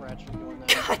got scratched from doing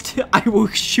that. God, I will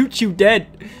shoot you dead.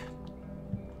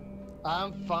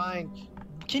 I'm fine.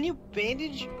 Can you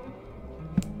bandage?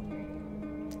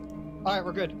 Alright,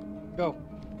 we're good. Go.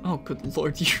 Oh, good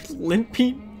lord, you're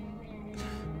limping?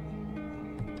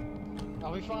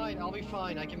 I'll be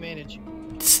fine, I can manage.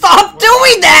 Stop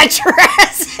doing that,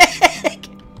 Jurassic!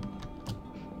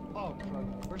 Oh,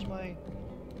 crud. Where's my...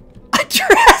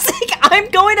 Jurassic, I'm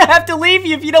going to have to leave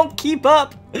you if you don't keep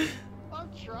up. I'm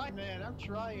trying, man, I'm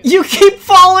trying. You keep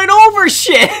falling over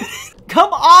shit.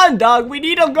 Come on, dog, we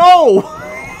need to go.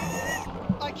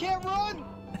 I can't run!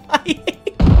 I-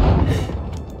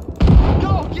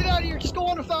 Go! Get out of here! Just go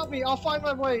on without me! I'll find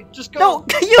my way! Just go! No,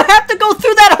 you have to go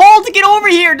through that hole to get over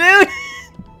here, dude.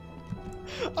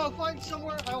 I'll find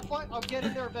somewhere. I'll get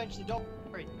in there eventually. Don't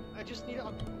worry. I just need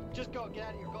to. Just go. Get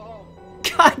out of here. Go home.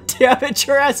 God damn it,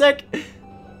 Jurassic.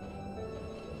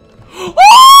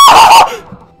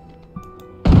 Oh!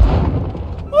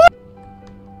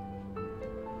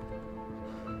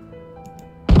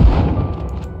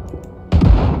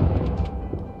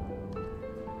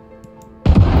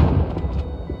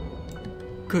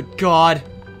 Good God.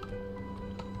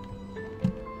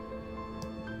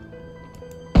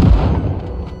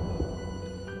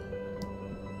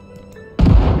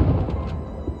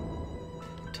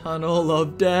 Tunnel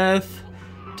of death.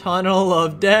 Tunnel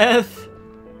of death.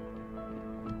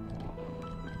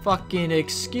 Fucking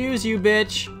excuse you,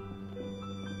 bitch.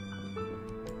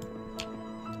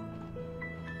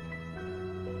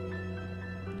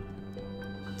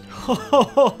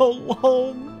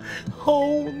 Home.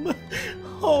 Home.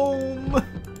 Home.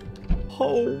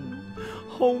 Home.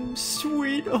 Home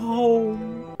sweet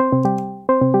home.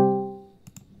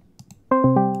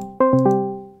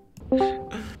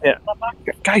 Yeah.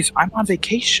 Guys, I'm on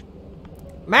vacation.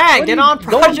 Matt, What get are on you-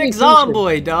 go on Project vacation.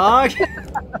 Zomboid, dog.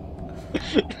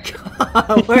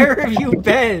 God, where have you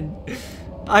been?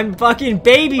 I'm fucking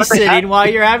babysitting while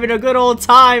you're having a good old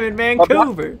time in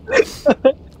Vancouver.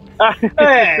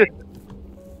 Hey!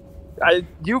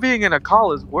 You being in a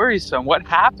call is worrisome. What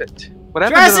happened? What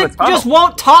happened to the Jurassic tunnel? just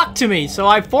won't talk to me, so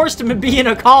I forced him to be in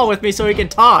a call with me so he can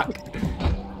talk.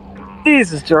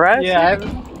 Jesus, Jurassic. Yeah,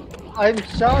 I'm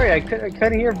sorry. I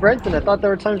couldn't hear Brenton. I thought there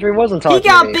were times where he wasn't talking He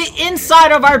got to me. bit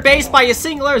inside of our base by a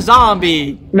singular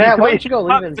zombie. Matt, why don't you go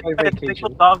leave and enjoy A vacation?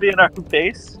 single zombie in our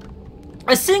base?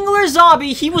 A singular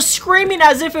zombie, he was screaming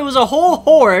as if it was a whole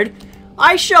horde.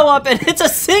 I show up and it's a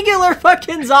singular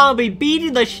fucking zombie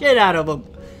beating the shit out of him.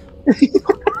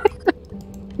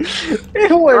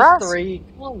 It was 3.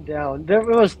 Calm down. There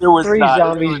was 3 not.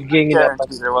 zombies ganging up.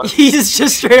 There was. He's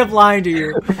just straight up lying to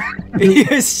you. He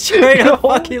is straight up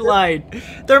fucking lying.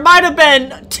 There might have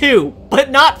been 2, but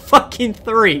not fucking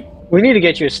 3. We need to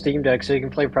get you a Steam Deck so you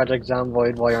can play Project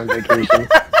Zomboid while you're on vacation.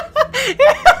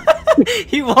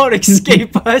 He won't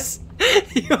escape us.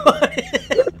 He won't...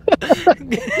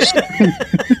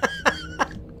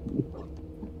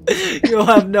 You'll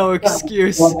have no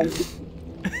excuse.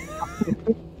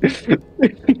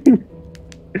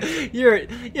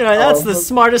 That's the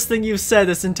smartest thing you've said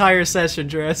this entire session,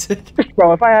 Jurassic.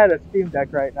 Bro, if I had a Steam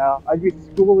Deck right now, I'd be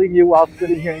schooling you while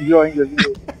sitting here enjoying the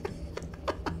view.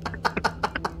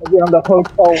 I'd be on the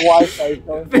hotel Wi-Fi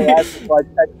going for that's like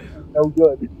no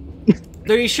good.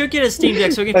 Though you should get a Steam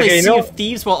Deck so we can play Okay, Sea of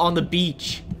Thieves while on the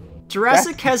beach.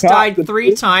 Jurassic has died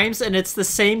 3 times, and it's the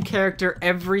same character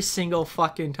every single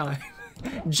fucking time.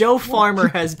 Joe Farmer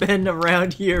has been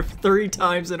around here 3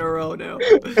 times in a row now.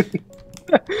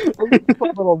 We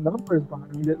put little numbers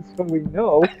behind it so we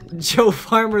know. Joe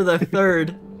Farmer the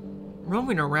Third.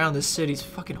 Roaming around this city's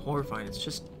fucking horrifying. It's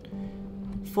just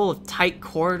full of tight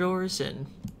corridors and...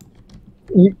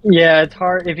 Yeah, it's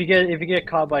hard if you get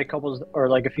caught by a couple or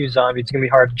like a few zombies. It's gonna be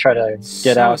hard to try to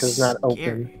get out because it's not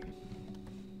open.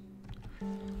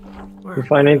 You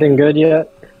find anything good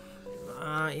yet?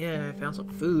 Yeah, I found some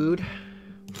food.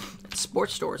 That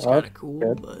sports store is kind of cool,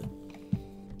 good. but...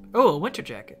 Oh, a winter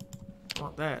jacket. I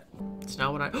want that. It's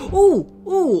not what I...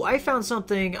 Ooh! I found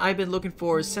something I've been looking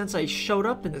for since I showed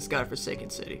up in this godforsaken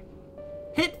city.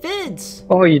 Hit Vids!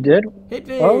 Oh, you did? Hit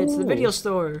Vids, the Oh. video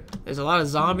store. There's a lot of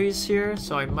zombies here,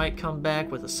 so I might come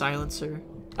back with a silencer.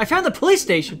 I found the police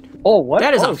station! Oh, what?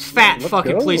 That is Oh, a fat let's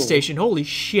fucking go. police station. Holy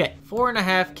shit.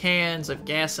 4.5 cans of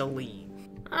gasoline.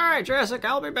 Alright, Jurassic,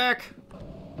 I'll be back.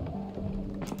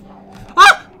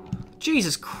 Ah!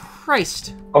 Jesus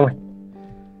Christ. Oh.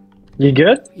 You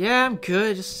good? Yeah, I'm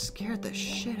good. Just scared the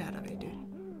shit out of me, dude.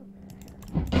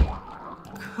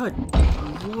 Good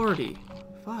lordy.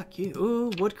 Fuck you.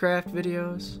 Ooh, woodcraft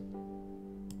videos.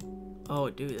 Oh,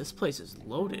 dude, this place is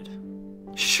loaded.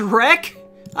 Shrek?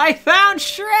 I found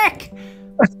Shrek!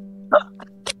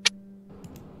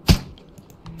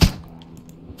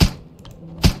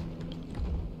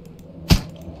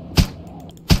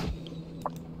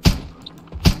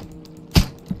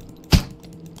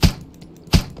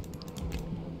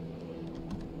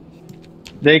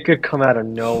 They could come out of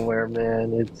nowhere,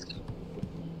 man. It's...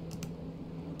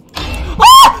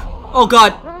 Oh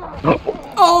god!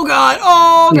 Oh god!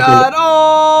 Oh god!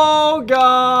 Oh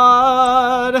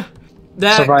god!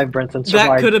 That Survive, Brenton. Survive.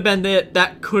 that could have been it.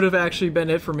 That could have actually been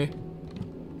it for me.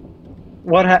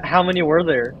 What? How many were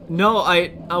there? No,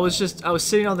 I was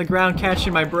sitting on the ground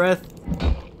catching my breath,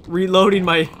 reloading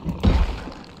my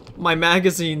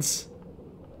magazines,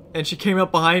 and she came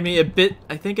up behind me.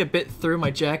 I think it bit through my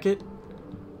jacket.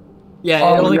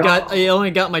 Yeah, it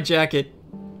only got my jacket.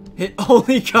 It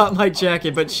only got my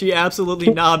jacket, but she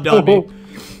absolutely knobbed on me.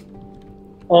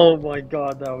 Oh my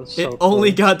god, that was so It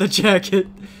only got the jacket.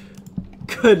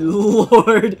 Good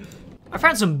lord. I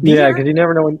found some beer. Yeah, because you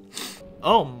never know when...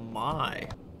 Oh my.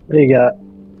 What do you got?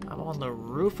 I'm on the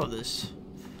roof of this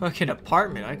fucking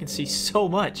apartment. I can see so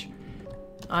much.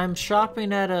 I'm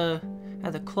shopping at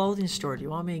the clothing store. Do you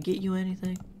want me to get you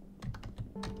anything?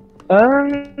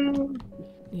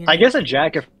 I guess a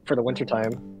jacket for the winter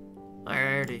time. I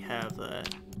already have that.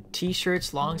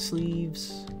 T-shirts, long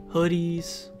sleeves,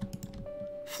 hoodies,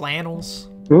 flannels.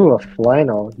 Ooh, a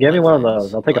flannel. Give me one of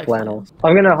those. I'll take a Like flannel. flannels.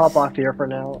 I'm gonna hop off here for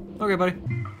now. Okay, buddy.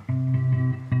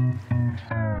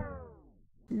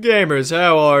 Gamers,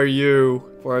 how are you?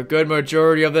 For a good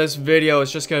majority of this video,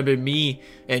 it's just gonna be me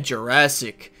and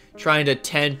Jurassic trying to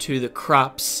tend to the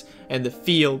crops and the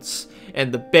fields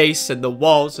and the base and the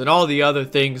walls and all the other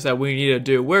things that we need to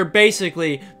do. We're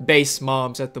basically base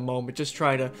moms at the moment, just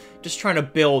trying to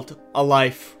build a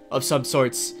life of some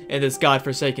sorts in this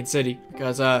godforsaken city.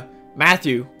 Because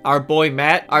Matthew, our boy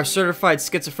Matt, our certified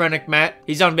schizophrenic Matt,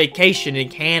 he's on vacation in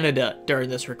Canada during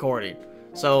this recording.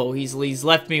 So he's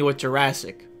left me with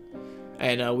Jurassic.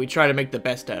 And we try to make the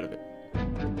best out of it.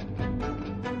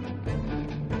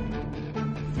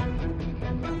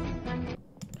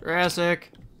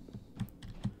 Jurassic.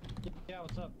 Yeah,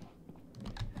 what's up?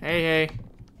 Hey, hey.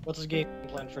 What's his game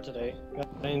plan for today? Got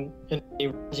any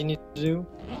runs you need to do?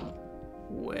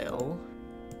 Well,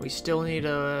 we still need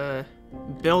to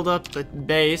build up the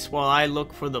base while I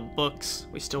look for the books.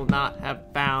 We still not have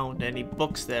found any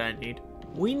books that I need.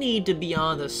 We need to be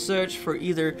on the search for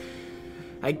either,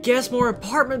 I guess, more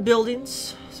apartment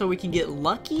buildings so we can get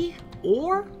lucky,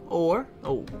 or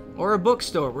a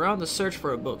bookstore. We're on the search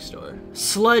for a bookstore.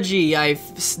 Sludgy, I've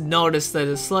noticed that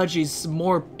the sludgy's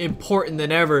more important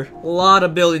than ever. A lot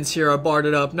of buildings here are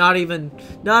boarded up. Not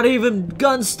even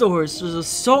gun stores. There's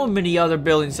so many other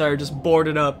buildings that are just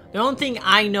boarded up. The only thing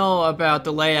I know about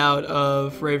the layout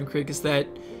of Raven Creek is that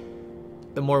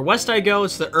the more west I go,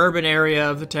 it's the urban area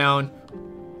of the town.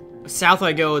 South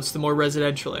I go, it's the more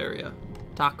residential area.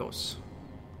 Tacos.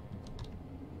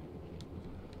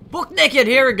 Book naked,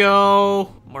 here we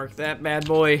go. Mark that bad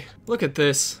boy. Look at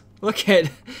this. Look at,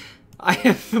 I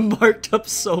have marked up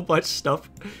so much stuff.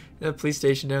 That police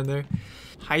station down there.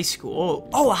 High school,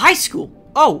 oh, a high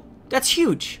school. Oh, that's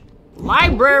huge.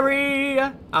 Library,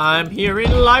 I'm here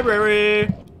in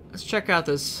library. Let's check out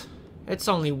this. It's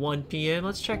only 1 p.m.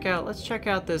 Let's check out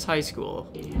this high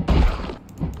school.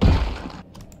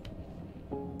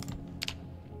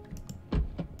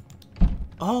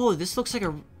 Oh, this looks like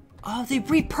a, oh, they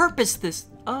repurposed this.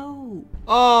 Oh.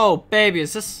 Oh, baby,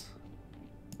 is this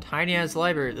tiny ass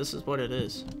library? This is what it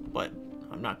is. But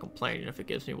I'm not complaining if it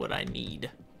gives me what I need.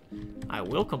 I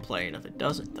will complain if it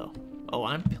doesn't, though. Oh,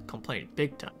 I'm complaining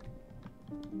big time.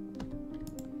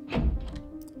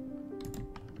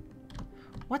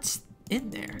 What's in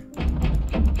there?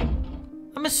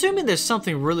 I'm assuming there's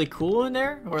something really cool in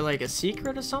there, or like a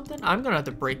secret or something. I'm gonna have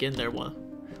to break in there one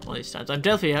of these times. I'm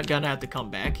definitely gonna have to come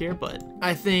back here, but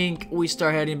I think we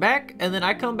start heading back, and then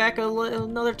I come back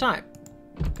another time,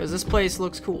 because this place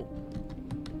looks cool.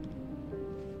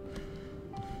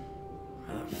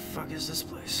 Where the fuck is this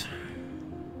place?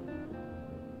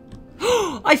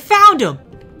 I found him!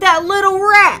 That little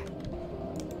rat!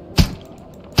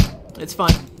 It's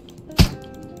fine.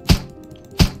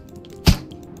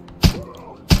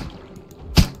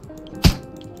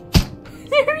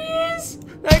 There he is!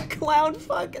 That clown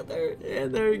fuck there. Yeah,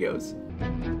 there he goes.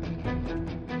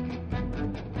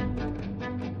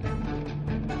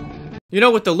 You know,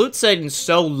 with the loot setting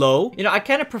so low, you know, I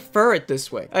kind of prefer it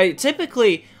this way.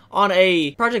 Typically, on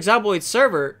a Project Zomboid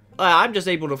server, I'm just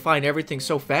able to find everything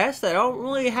so fast that I don't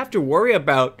really have to worry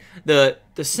about the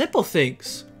simple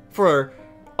things for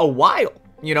a while,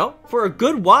 you know? For a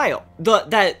good while.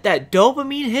 That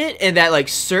dopamine hit and that, like,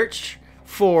 search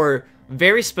for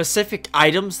very specific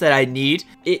items that I need,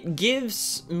 it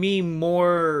gives me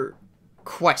more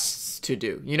quests to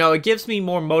do. You know, it gives me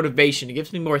more motivation. It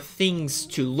gives me more things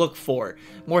to look for,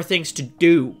 more things to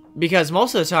do. Because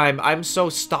most of the time, I'm so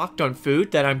stocked on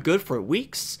food that I'm good for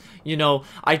weeks. You know,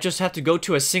 I just have to go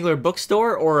to a singular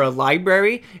bookstore or a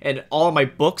library, and all my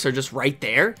books are just right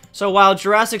there. So while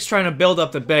Jurassic's trying to build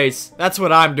up the base, that's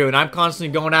what I'm doing. I'm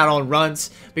constantly going out on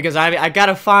runs, because I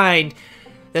gotta find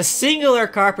the singular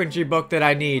carpentry book that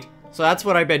I need. So that's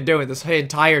what I've been doing this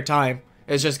entire time.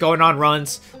 Is just going on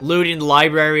runs, looting the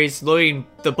libraries, looting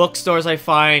the bookstores I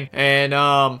find, and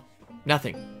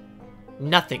nothing.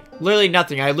 Nothing. Literally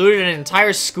nothing. I looted an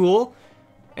entire school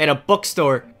and a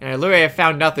bookstore, and I literally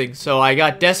found nothing. So I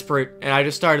got desperate, and I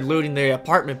just started looting the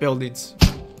apartment buildings.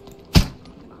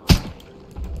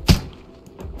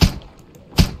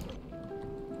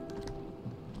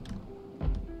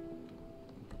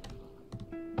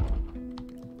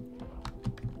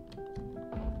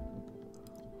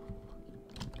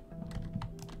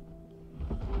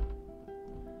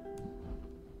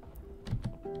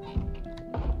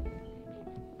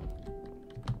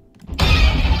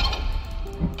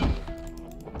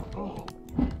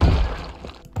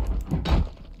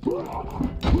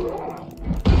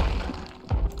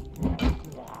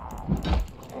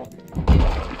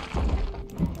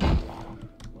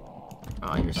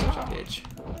 Oh, you're such a bitch.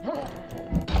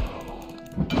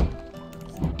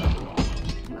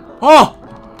 Oh!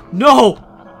 No!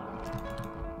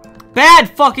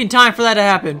 Bad fucking time for that to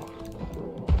happen.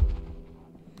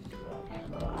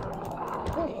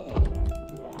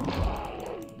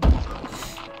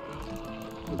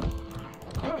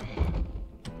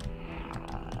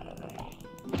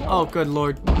 Oh, good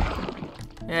lord.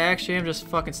 Yeah, actually, I'm just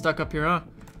fucking stuck up here, huh?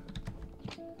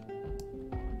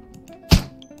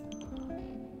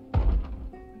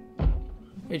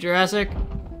 Hey, Jurassic.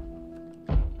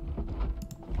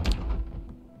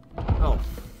 Oh,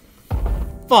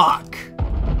 fuck.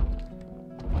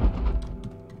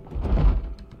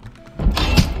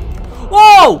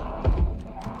 Whoa!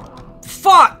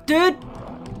 Fuck, dude!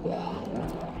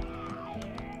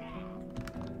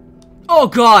 Oh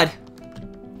god!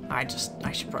 I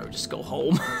should probably just go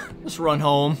home. Just run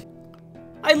home.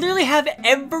 I literally have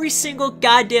every single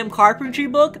goddamn carpentry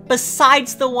book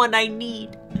besides the one I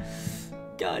need.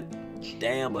 God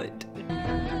damn it.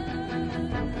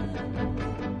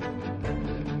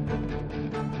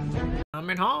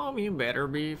 Coming home, you better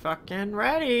be fucking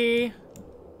ready.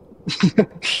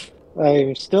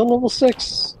 I'm still level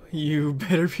 6. You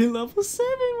better be level 7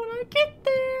 when I get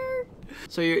there.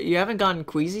 So you haven't gotten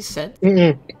Queasy sent?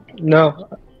 No.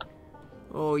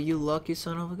 Oh, you lucky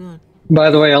son of a gun. By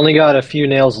the way, I only got a few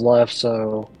nails left,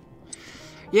 so...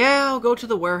 Yeah, I'll go to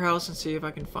the warehouse and see if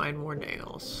I can find more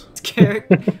nails.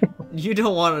 You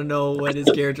don't want to know what his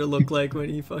character looked like when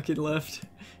he fucking left.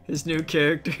 His new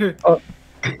character. Oh.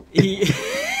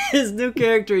 His new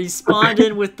character, he spawned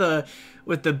in with the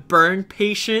burn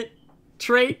patient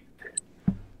trait.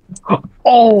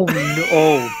 Oh, no.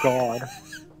 Oh, God.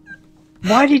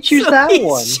 Why did you choose that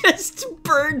one? Just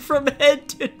burned from head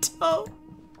to toe.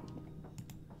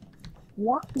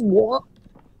 What? Well,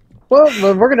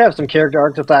 we're gonna have some character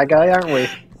arcs with that guy, aren't we?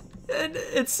 And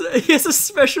he has a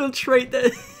special trait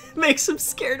that makes him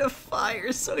scared of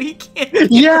fire, so he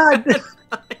can't. Yeah.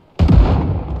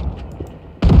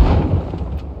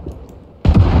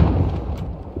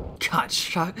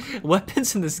 God,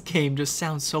 weapons in this game just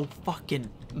sound so fucking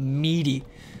meaty.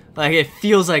 Like, it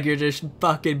feels like you're just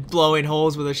fucking blowing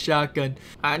holes with a shotgun.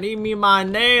 I need me my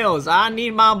nails. I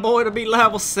need my boy to be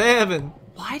level 7.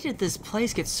 Why did this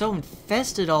place get so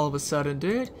infested all of a sudden,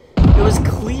 dude? It was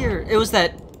clear. It was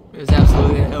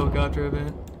absolutely a helicopter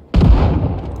event.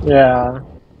 Yeah.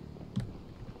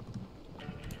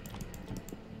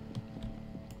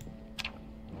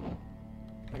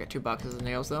 I got 2 boxes of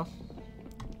nails, though.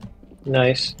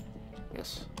 Nice.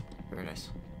 Yes. Very nice.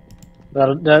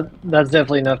 That's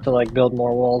definitely enough to, like, build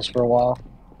more walls for a while.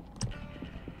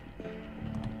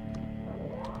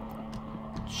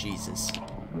 Jesus.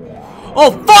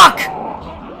 Oh, fuck!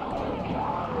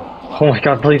 Oh my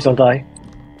god, please don't die.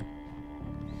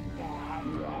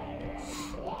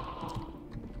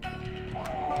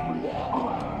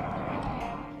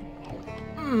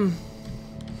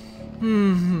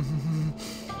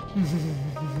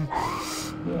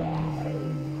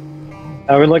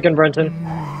 How are we looking, Brenton?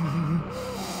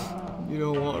 You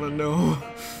don't want to know.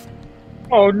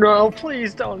 Oh no,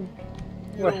 please don't.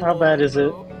 How bad is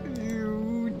it?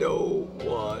 You don't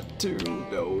want to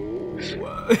know.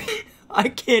 I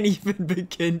can't even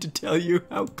begin to tell you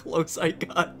how close I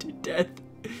got to death.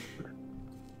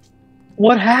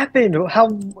 What happened?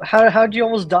 How'd you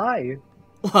almost die?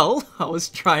 Well, I was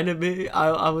trying to be.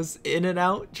 I was in and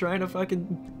out trying to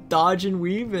fucking dodge and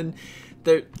weave, and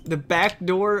the back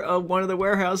door of one of the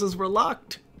warehouses were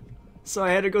locked. So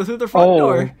I had to go through the front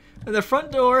door. And the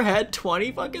front door had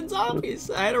 20 fucking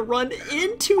zombies. I had to run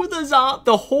into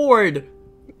the horde.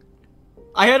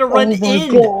 I had to run in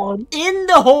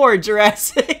the horde,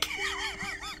 Jurassic.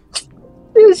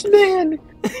 This man.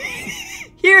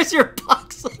 Here's your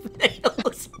box of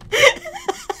nails.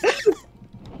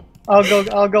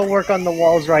 I'll go work on the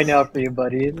walls right now for you,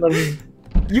 buddy. Let me...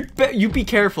 You be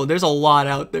careful. There's a lot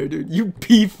out there, dude. You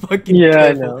be fucking careful.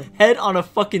 I know. Head on a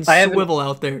fucking swivel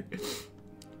out there.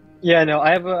 Yeah, no,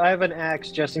 I have an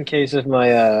axe just in case if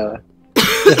my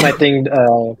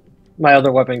my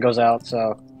other weapon goes out.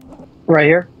 So, right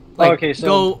here. Like, okay,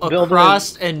 so go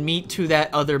across and meet to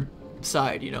that other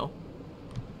side. You know.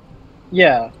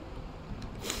 Yeah.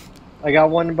 I got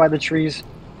one by the trees.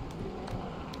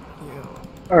 Yeah.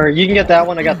 Or you can get that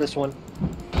one. I got this one.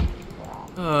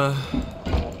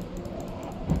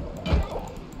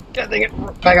 God dang it!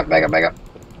 Back up!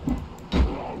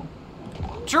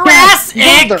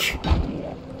 Jurassic!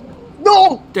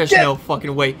 No! There's no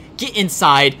fucking way. Get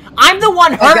inside. I'm the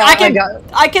one hurt.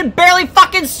 I can barely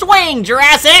fucking swing,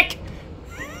 Jurassic.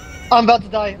 I'm about to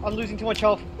die. I'm losing too much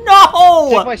health. No!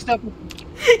 Take my step. You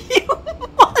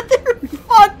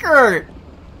motherfucker!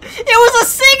 It was a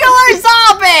singular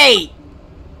zombie!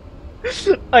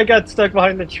 I got stuck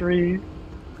behind the tree.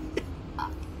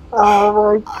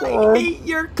 Oh my god. I hate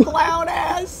your clown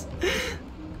ass.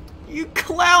 You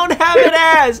clown having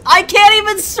ass! I can't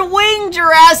even swing,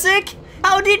 Jurassic!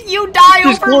 How did you die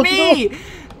over me?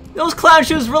 Those clown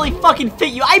shoes really fucking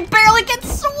fit you. I barely can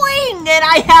swing, and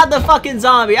I have the fucking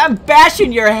zombie. I'm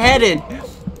bashing your head in.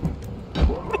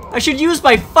 I should use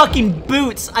my fucking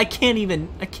boots. I can't even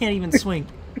swing.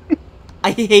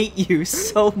 I hate you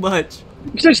so much.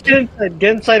 Just get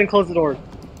inside and close the door.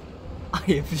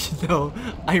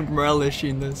 I'm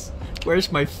relishing this.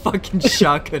 Where's my fucking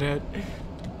shotgun at?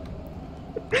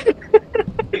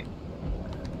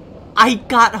 I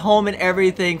got home and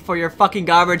everything for your fucking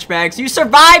garbage bags. You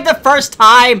survived the first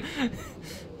time!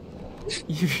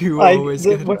 You always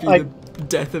gonna be the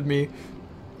death of me.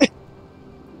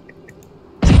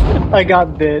 I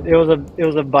got bit. It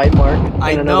was a bite mark.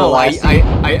 I and know, another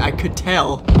I could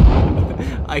tell.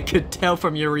 I could tell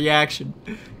from your reaction.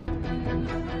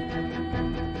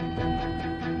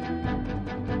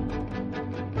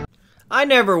 I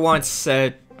never once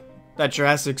said that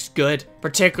Jurassic's good,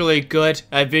 particularly good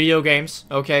at video games,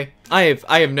 okay? I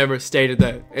have never stated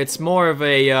that. It's more of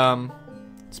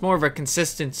a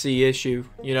consistency issue,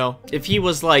 you know? If he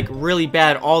was like really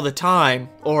bad all the time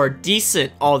or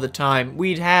decent all the time,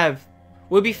 we'd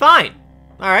be fine.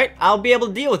 All right, I'll be able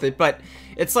to deal with it, but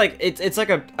it's like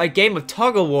a game of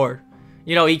tug of war.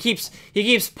 You know, he keeps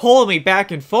pulling me back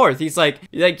and forth. He's like,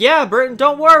 yeah, Burton,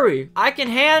 don't worry. I can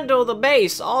handle the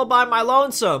base all by my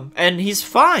lonesome. And he's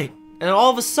fine. And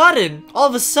all of a sudden, all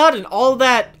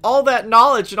that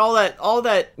knowledge and all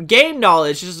that game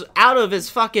knowledge is out of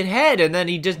his fucking head, and then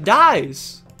he just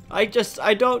dies. I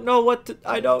don't know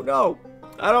I don't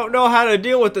know how to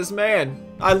deal with this man.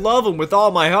 I love him with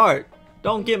all my heart.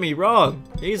 Don't get me wrong.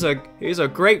 He's a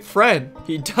great friend.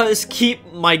 He does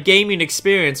keep my gaming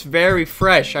experience very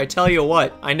fresh, I tell you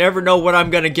what. I never know what I'm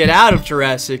gonna get out of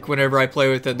Jurassic whenever I play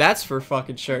with him. That's for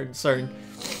fucking certain.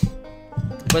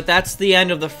 But that's the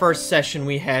end of the first session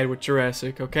we had with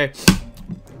Jurassic, okay?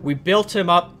 We built him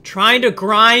up, trying to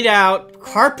grind out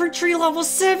carpentry level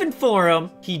 7 for him.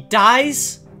 He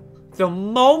dies the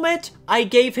moment I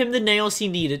gave him the nails he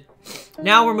needed.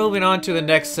 Now we're moving on to the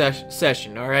next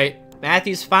session, alright?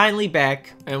 Matthew's finally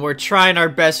back, and we're trying our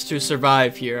best to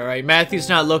survive here, alright? Matthew's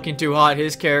not looking too hot.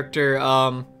 His character,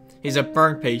 he's a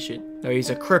burn patient. No, he's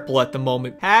a cripple at the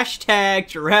moment. Hashtag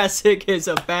Jurassic is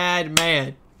a bad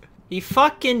man. He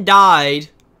fucking died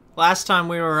last time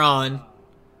we were on.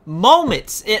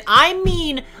 Moments. I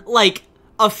mean, like,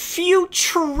 a few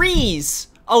trees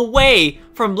away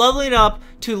from leveling up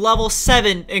to level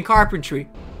 7 in carpentry.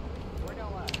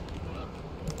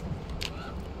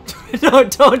 No,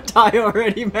 don't die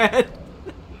already, man.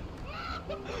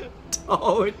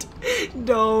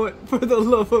 Don't, for the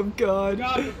love of God.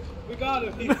 We got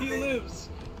him. He lives.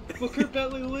 Booker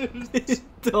Bentley lives.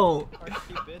 Don't.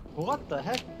 What the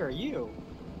heck are you?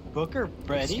 Booker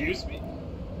Bentley? Excuse me?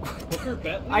 Booker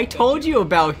Bentley? I told you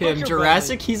about him, Booker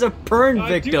Jurassic. Bentley. He's a burn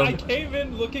victim. Dude, I came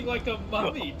in looking like a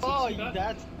mummy. Oh,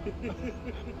 that's...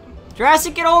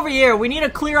 Jurassic, get over here. We need to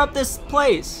clear up this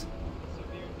place.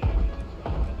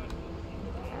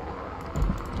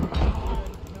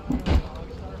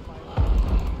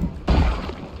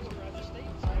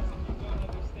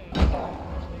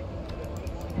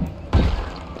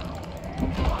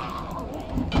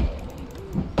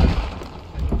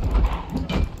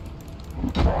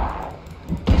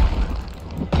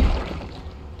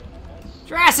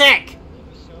 Jurassic!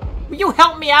 Will you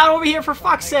help me out over here for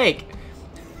fuck's sake?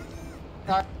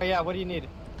 Yeah, what do you need?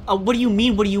 What do you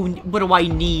mean, what do I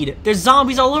need? There's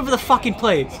zombies all over the fucking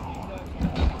place.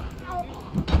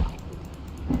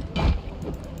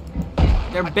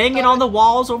 They're banging on the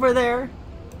walls over there.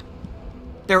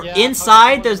 They're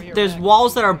inside. There's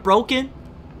walls that are broken.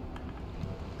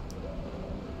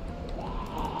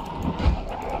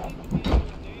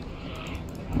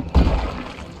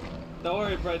 Don't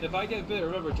worry, Brent. If I get bit,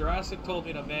 remember, Jurassic told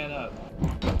me to man up.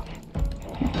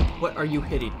 What are you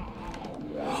hitting?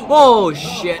 Oh,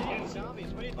 shit.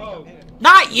 Oh,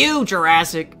 Not you,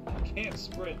 Jurassic. I can't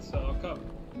sprint, so I'll come.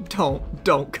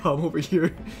 Don't come over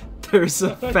here. There's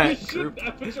a fat group.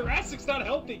 But Jurassic's not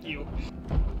helping you.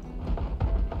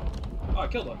 Oh, I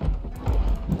killed him.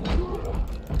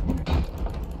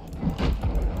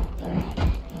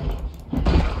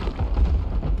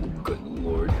 Good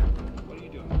lord. What are you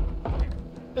doing?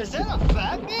 Is that a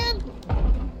fat man?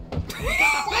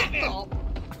 Fat man!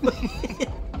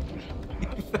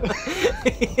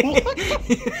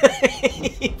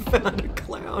 He found a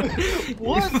clown.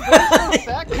 What? What's a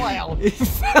fat clown? He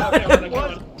found a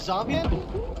What? Zombie? I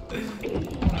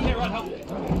can't run, help me.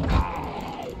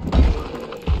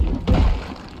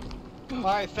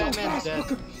 Alright, fat man's dead.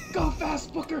 Booker. Go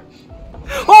fast, Booker!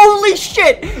 Holy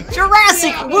shit!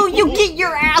 Jurassic, will you get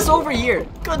your ass over here?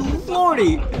 Good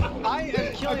lordy. I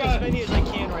am killing as many as I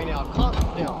can right now. Calm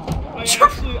down.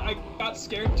 I got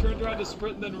scared, turned around to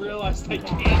sprint, and then realized I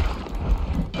can't.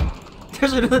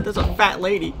 There's a fat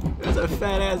lady. There's a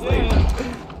fat ass lady.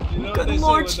 Yeah. You know what Good they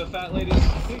lord. say when the fat ladies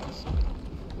thinks.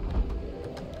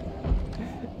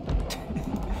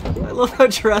 I love how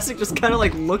Jurassic just kind of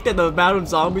like looked at the amount of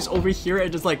zombies over here and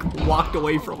just like walked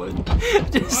away from it.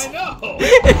 Just... I know!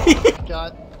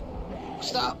 God.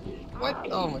 Stop! What?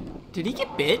 Oh my. Did he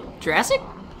get bit? Jurassic?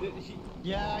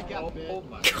 Yeah, I got bit. Oh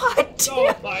my God damn!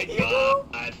 Oh my you. god!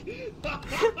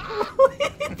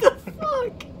 What the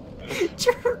fuck?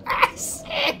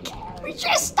 Jurassic! We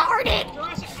just started!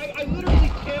 Jurassic, I literally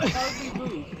can't hardly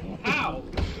move. How?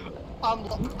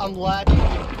 I'm lagging.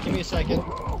 Give me a second.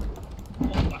 Oh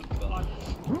my god.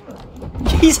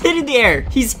 He's hitting the air!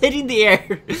 He's hitting the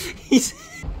air! He's...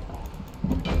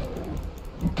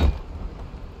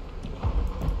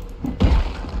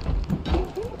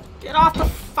 Get off the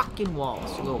fucking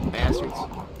walls, you little bastards.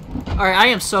 Alright, I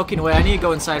am soaking away. I need to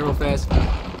go inside real fast.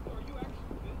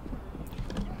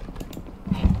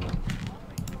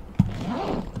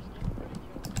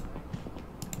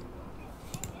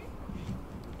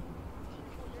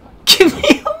 Get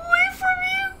me away from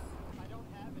you! I don't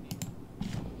have any.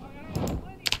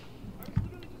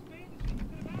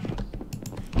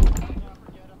 Yeah,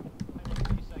 forget it.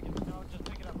 Give me a second. No, just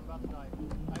pick it up. I'm about to die.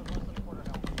 I have less than a quarter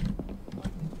health.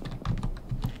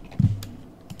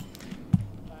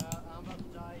 I'm about to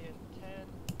die in 10,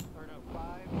 or no,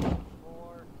 5,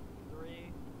 4,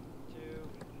 3, 2,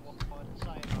 1.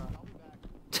 Sayonara. I'll be back.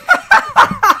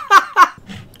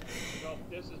 No,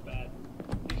 this is bad.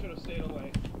 You should have stayed away.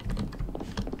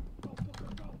 Go, Booker,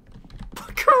 go!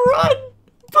 Booker, run!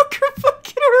 Booker,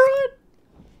 fucking run!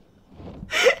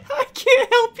 I can't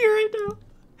help you right now.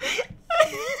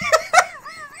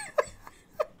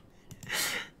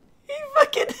 He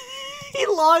fucking... He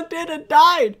logged in and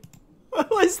died. What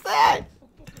was that?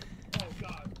 Oh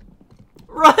god.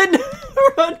 Run!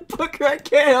 Run, Booker, I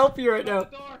can't help you right now.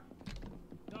 The door!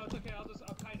 No, it's okay, I'll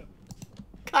kite him.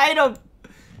 Kite him!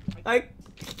 I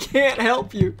can't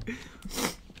help you.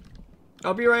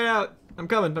 I'll be right out. I'm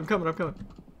coming, I'm coming, I'm coming.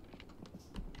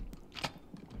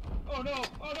 Oh no!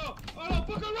 Oh no! Oh no!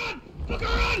 Booker, run! Booker,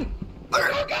 run!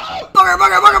 Booker, go! Booger,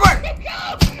 booger, booger, booger!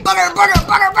 Booger, booger,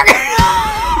 booger, booger!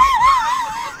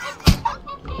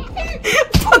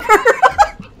 Booger! Booger!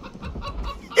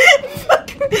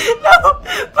 No!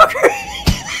 Booger!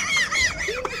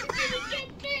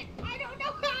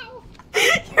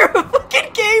 You're a fucking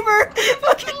gamer!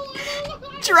 Fucking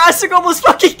Jurassic almost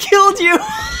fucking killed you!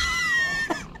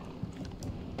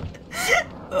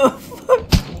 Oh fuck.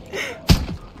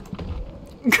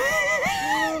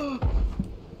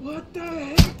 What the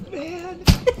heck, man?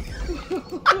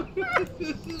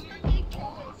 This is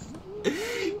ridiculous.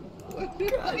 What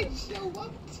did I show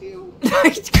up to?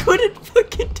 I couldn't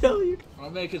fucking tell you.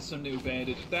 I'm making some new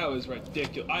bandage. That was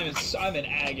ridiculous. I'm in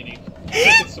agony. I'm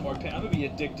making some more pain. I'm gonna be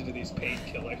addicted to these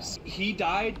painkillers. He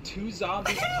died, 2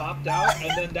 zombies popped out,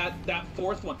 and then that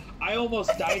fourth one. I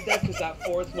almost died there because that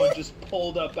fourth one just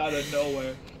pulled up out of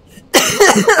nowhere.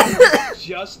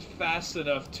 Just fast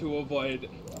enough to avoid.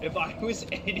 If I was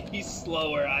any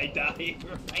slower, I'd die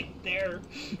right there.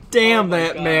 Damn Oh my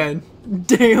that God. man.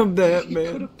 Damn that He could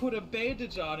man. have put a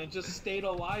bandage on and just stayed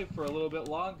alive for a little bit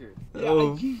longer. Yeah,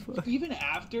 Oh, even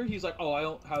after he's like, oh, I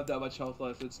don't have that much health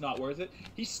left, it's not worth it.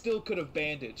 He still could have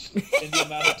bandaged in the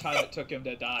amount of time it took him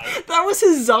to die. That was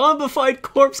his zombified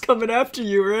corpse coming after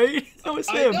you, right? That was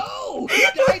I him. know! He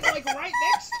died like right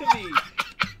next to me.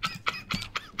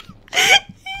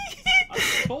 I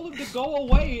told him to go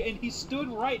away, and he stood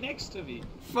right next to me.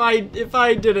 If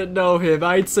I didn't know him,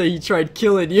 I'd say he tried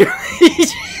killing you.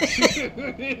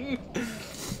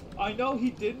 I know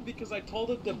he didn't because I told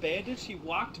him to bandage. He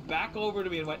walked back over to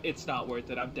me and went, "It's not worth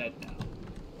it. I'm dead now."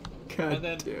 God And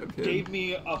then damn him. gave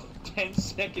me a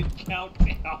 10-second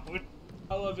countdown.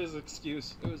 I love his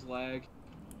excuse. It was lag.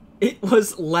 It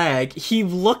was lag. He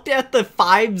looked at the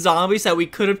 5 zombies that we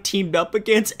could have teamed up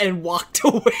against and walked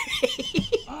away.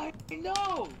 I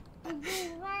know! The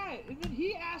little rat! And then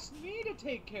he asked me to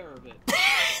take care of it.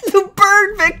 The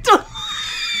burn victim.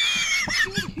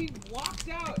 Dude, he walked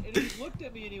out and he looked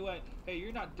at me and he went, "Hey,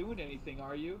 you're not doing anything,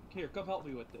 are you? Here, come help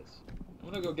me with this. I'm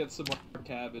gonna go get some more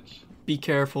cabbage." Be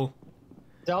careful.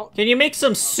 Don't. Can you make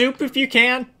some soup if you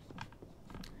can?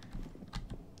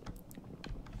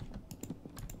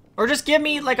 Or just give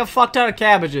me like a fuck ton of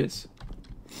cabbages.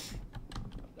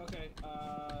 Okay,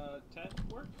 10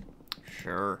 work?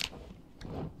 Sure.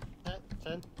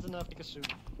 10's enough to make a soup.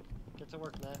 Get to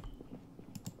work, man.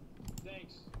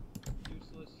 Thanks.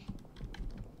 Useless.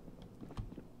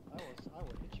 I will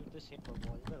hit you with this hammer,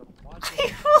 boy. You better watch I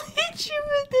it. will hit you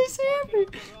with this hammer.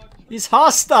 He's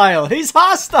hostile. He's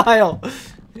hostile.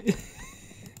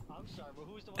 I'm sorry, but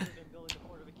who's the one who's been building the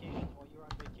fortifications while you were on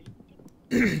vacation?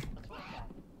 That's what I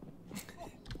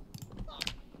thought.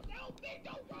 Help me!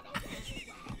 Don't run away!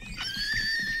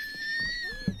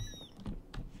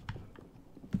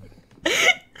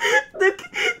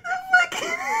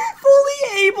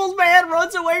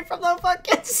 away from the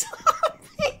fucking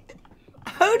zombie.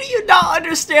 How do you not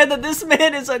understand that this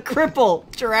man is a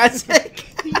cripple, Jurassic?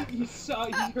 He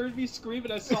heard me scream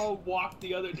and I saw him walk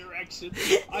the other direction.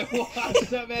 I watched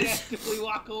that man actively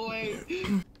walk away.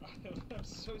 I'm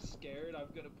so scared I'm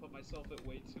gonna put myself at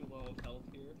way too low of health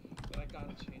here, but I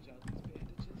gotta change out these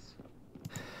bandages.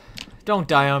 Don't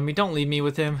die on me. Don't leave me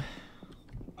with him.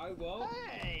 I won't,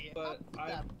 Hey, but not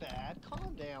that bad.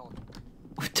 Calm down.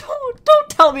 Don't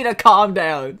tell me to calm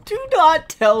down. Do not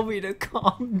tell me to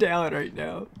calm down right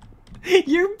now.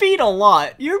 You're being a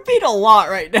lot. You're being a lot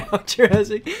right now,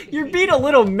 Jurassic. You're being a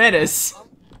little menace.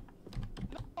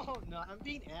 No, no, I'm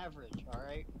being average,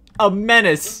 alright? A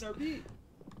menace.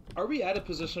 Are we at a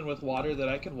position with water that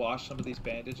I can wash some of these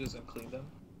bandages and clean them?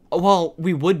 Well,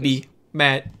 we would be,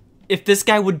 Matt, if this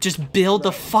guy would just build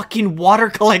the fucking water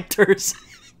collectors.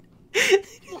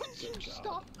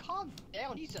 Stop, calm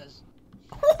down, he says.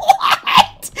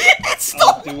 What? It's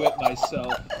I'll the do it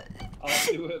myself.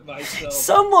 I'll do it myself.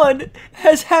 Someone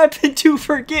has happened to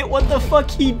forget what the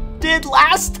fuck he did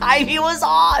last time he was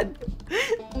on.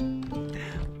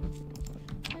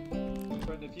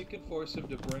 Friend, if you can force him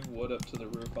to bring wood up to the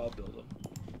roof, I'll build him.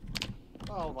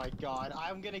 Oh my god,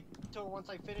 I'm gonna do it once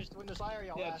I finish doing this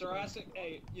area. Yeah, Jurassic,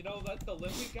 hey, you know that the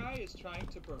Limby guy is trying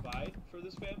to provide for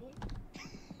this family?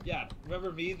 Yeah,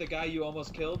 remember me, the guy you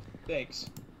almost killed? Thanks.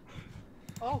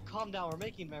 Oh, calm down, we're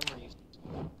making memories.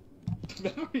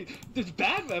 Memories? There's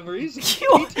bad memories. You,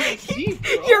 PTSD,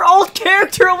 bro. your old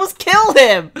character almost killed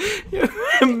him.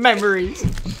 Memories.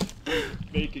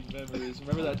 Making memories.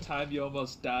 Remember that time you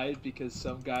almost died because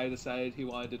some guy decided he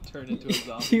wanted to turn into a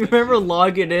zombie? You remember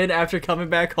logging in after coming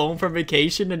back home from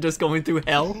vacation and just going through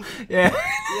hell? Yeah.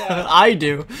 Yeah. I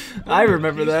do. I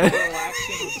remember that.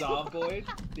 Relaxing Zomboid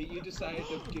that you decided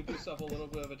to give yourself a little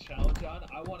bit of a challenge on.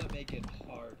 I want to make it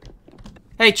hard.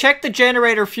 Hey, check the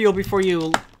generator fuel before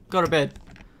you go to bed.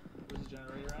 Where's the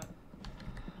generator at?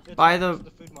 It's By the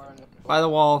the food mart. by the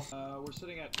wall. We're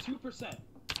sitting at 2%.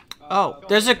 Oh,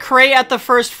 there's a crate at the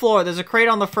first floor. There's a crate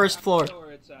on the first floor. I know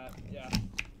where it's at. Yeah.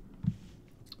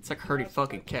 It's like hurting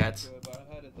fucking cats. But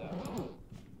I'm headed that way.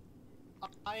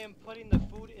 I am putting the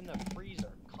food in the freezer.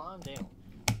 Calm down.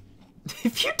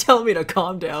 If you tell me to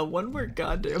calm down one more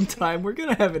goddamn time, we're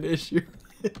gonna have an issue.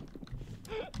 Oh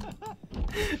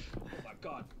my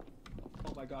god.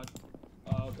 Oh my god.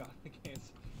 Oh god. I can't.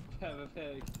 I have a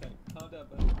headache. Calm down,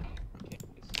 buddy. I can't.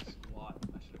 It's a lot.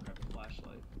 I should have grabbed a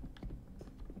flashlight.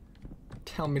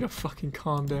 Tell me to fucking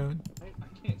calm down.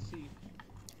 I can't see.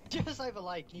 Yes, I have a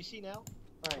light. Can you see now?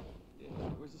 Alright. Yeah,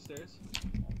 where's the stairs?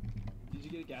 Did you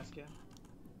get a gas can?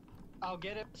 I'll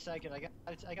get it in a second. I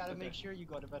gotta Okay. make sure you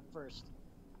go to bed first.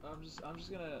 I'm just gonna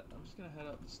head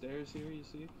up the stairs here. You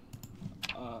see?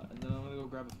 And then I'm gonna go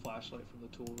grab a flashlight from the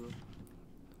tool room.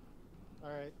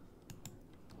 Alright.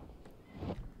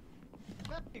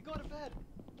 Hey, go to bed.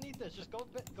 I need this. Just go to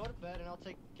bed and I'll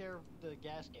take care of the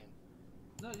gas can.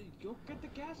 No, you go get the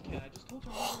gas can. I just told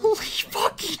you. Holy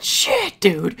fucking shit,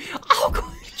 dude!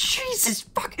 Oh, Jesus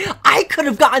fuck! I could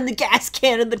have gotten the gas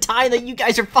can in the time that you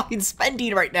guys are fucking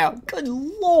spending right now. Good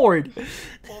lord!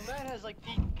 Well, Matt has like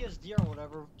PTSD or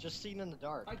whatever, just seen in the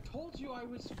dark. I told you I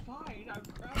was fine. I'm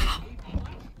grabbing a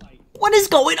flashlight. What is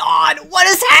going on? What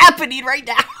is happening right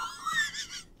now?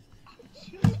 I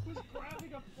just was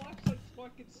grabbing a flashlight so I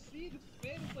could see. This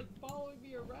man is like following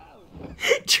me around.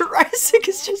 Jurassic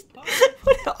is just.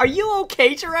 Are you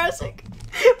okay, Jurassic?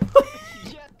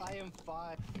 Yeah, I am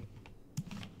fine.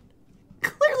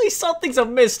 Clearly something's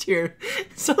amiss here.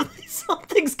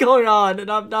 Something's going on, and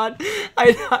I'm not.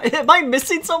 Am I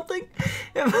missing something?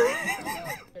 You're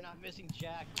not missing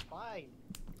Jack. Fine.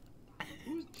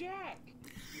 Who's Jack?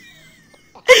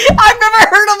 I've never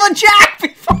heard of a Jack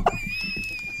before.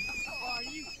 Oh,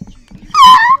 you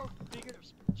have no figure of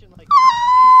speech and like.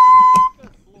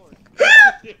 Good lord.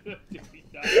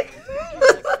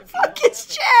 Fuck, it's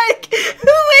Jack!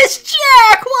 Who is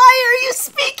Jack? Why are you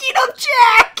speaking of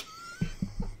Jack?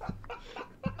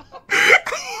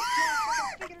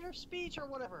 Figure of speech or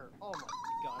whatever. Oh my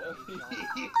god.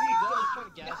 He's trying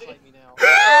to gaslight me now. No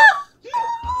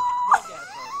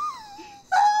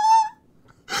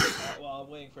gaslighting. Well, I'm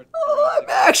waiting for. Oh, I'm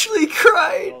actually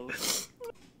crying.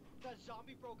 That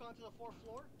zombie broke onto the 4th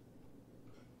floor?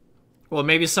 Well,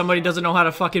 maybe somebody doesn't know how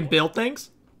to fucking build things?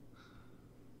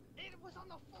 It was on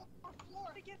the 4th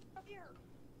floor to get up here.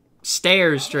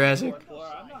 Stairs, Jurassic.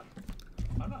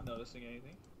 I'm not noticing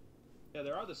anything. Yeah,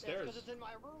 there are the stairs. Because it's in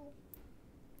my room.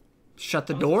 Shut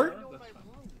the door? It's in my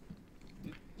room.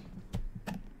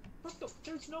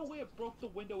 There's no way it broke the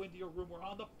window into your room. We're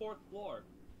on the 4th floor.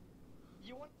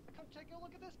 You want to come take a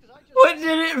look at this? Cause I just. What,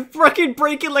 did it fucking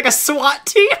break it like a SWAT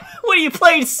team? What are you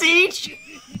playing, Siege?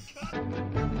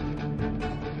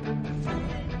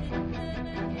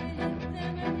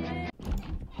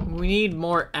 We need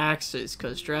more axes,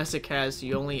 because Jurassic has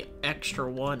the only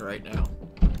extra one right now.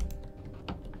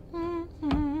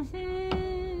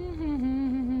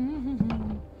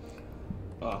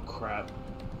 Oh crap.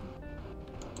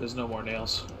 There's no more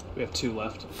nails. We have 2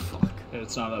 left. Fuck. And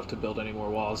it's not enough to build any more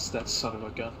walls. That son of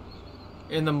a gun.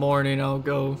 In the morning, I'll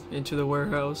go into the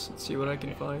warehouse and see what I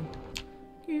can find.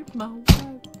 Keep my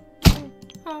wife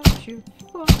out your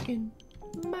fucking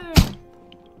mouth.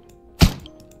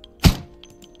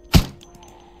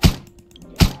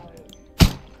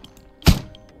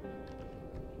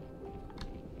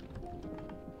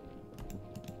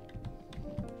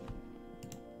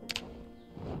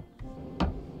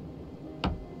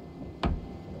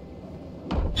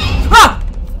 Ah!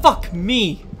 Fuck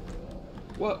me!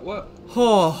 What?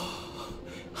 Oh.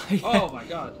 Oh my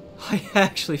god. I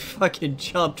actually fucking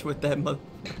jumped with that mother.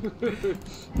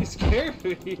 You scared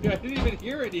me. I didn't even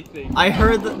hear anything. I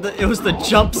heard it was the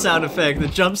jump sound effect, the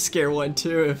jump scare one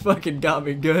too. It fucking got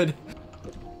me good.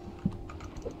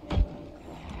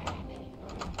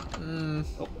 I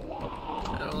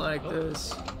don't like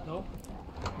this. Nope.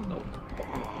 Nope.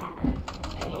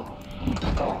 Nope.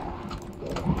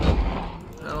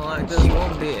 I don't like this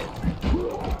one bit.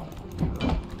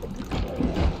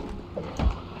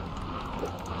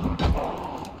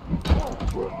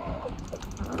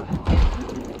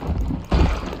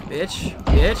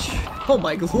 Bitch. Oh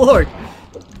my lord.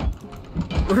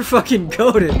 We're fucking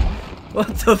goated. What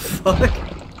the fuck?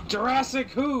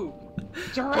 Jurassic who?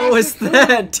 Jurassic What was who?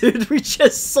 that, dude? We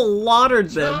just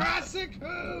slaughtered them. Jurassic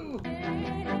who?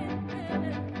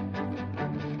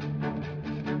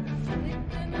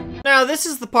 Now, this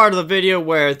is the part of the video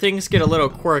where things get a little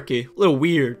quirky, a little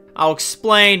weird. I'll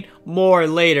explain more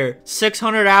later.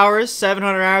 600 hours,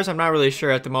 700 hours, I'm not really sure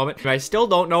at the moment. I still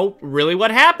don't know really what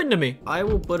happened to me. I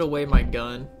will put away my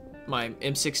gun, my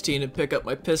M16, and pick up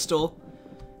my pistol,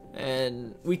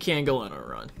 and we can go on a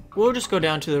run. We'll just go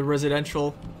down to the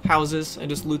residential houses and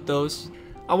just loot those.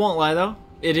 I won't lie though,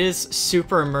 it is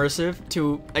super immersive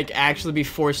to like actually be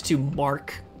forced to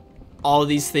mark all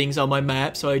these things on my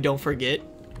map so I don't forget.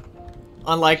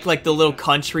 Unlike like the little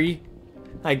country,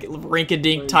 like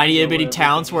rink-a-dink tiny bitty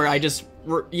towns where I just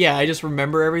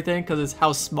remember everything because it's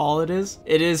how small it is.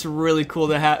 It is really cool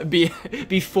to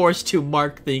be forced to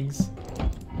mark things.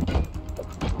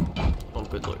 Oh,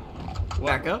 good lord!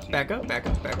 Back up! Back up! Back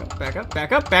up! Back up! Back up!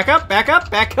 Back up! Back up! Back up!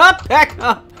 Back up! Back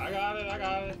up! I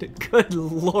got it. Good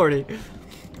lordy!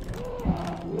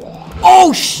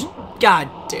 Oh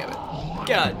God damn it!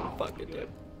 God fucking damn it!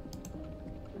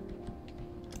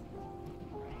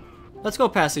 Let's go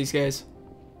past these guys.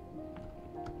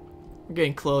 We're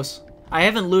getting close. I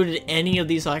haven't looted any of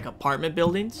these like apartment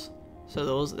buildings,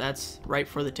 so that's right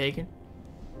for the taking.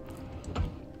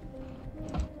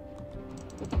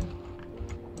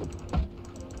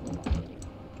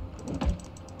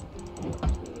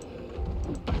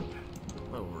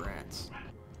 Oh rats.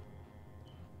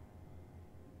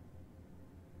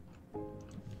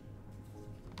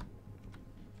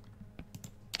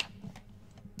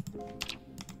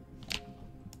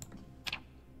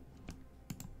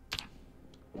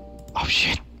 Oh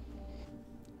shit!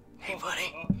 Hey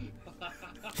buddy.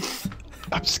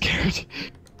 I'm scared.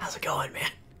 How's it going, man?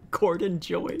 Gordon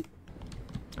Joy.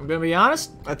 I'm gonna be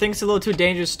honest, I think it's a little too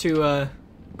dangerous to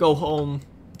go home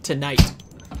tonight.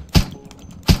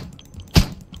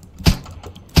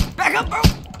 Back up, bro!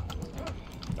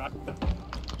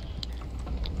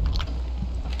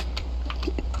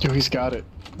 Yo, he's got it.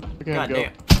 Look at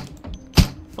him Goddamn.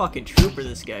 Fucking trooper,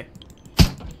 this guy.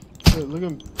 go. Look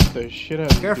at him. The shit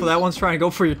out of Careful, that one's trying to go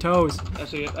for your toes.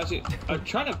 Actually, I'm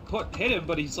trying to hit him,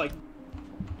 but he's like.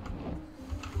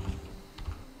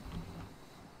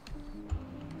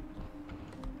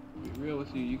 To be real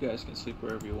with you, you guys can sleep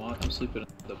wherever you want. I'm sleeping in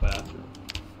the bathroom.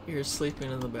 You're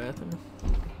sleeping in the bathroom?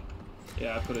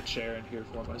 Yeah, I put a chair in here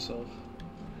for myself.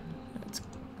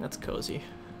 That's cozy.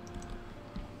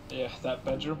 Yeah, that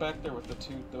bedroom back there with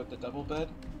the double bed.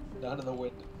 None of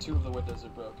the two of the windows are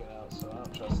broken out, so I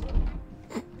don't trust them.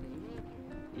 If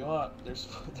you want,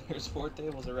 there's 4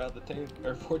 tables around the table,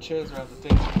 or 4 chairs around the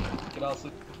table. You can all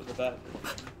sleep in the bathroom.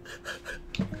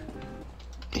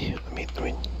 Yeah, let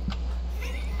me.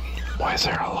 Why is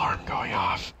there an alarm going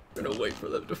off? I'm gonna wait for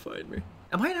them to find me.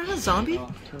 Am I not a zombie?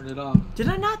 Turn it off. Did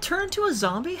I not turn into a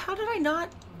zombie? How did I not?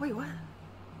 Wait, what?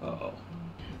 Uh-oh.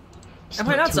 Am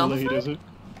I not too late, zombified? is it?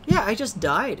 Yeah, I just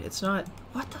died. It's not.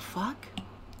 What the fuck?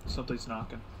 Something's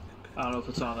knocking. I don't know if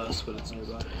it's on us, but it's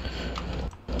nearby.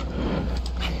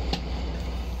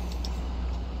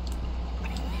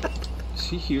 Is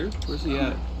he here? Where's he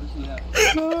at?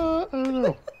 I don't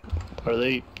know. Are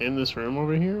they in this room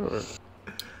over here, or?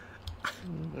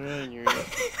 They're in here.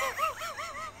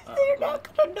 You're not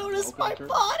gonna notice my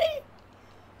body.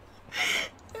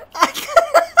 I'm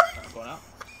going out.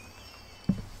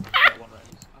 Got one right.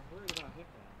 I'm worried about him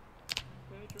now.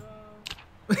 Pedro.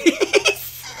 He's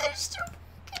so stupid.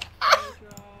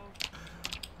 Pedro.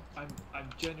 I'm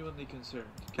genuinely concerned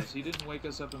because he didn't wake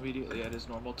us up immediately at his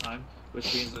normal time,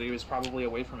 which means that he was probably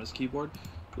away from his keyboard,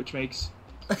 which makes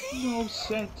no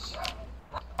sense.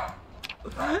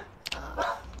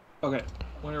 Okay,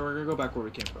 we're gonna go back where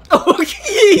we came from.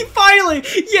 Okay, finally!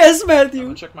 Yes, I'm Matthew!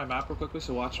 gonna check my map real quickly,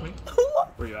 so watch me.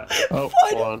 Where you at? Oh,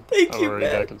 Fine. hold on. Thank I'm you, already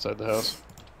man. back inside the house.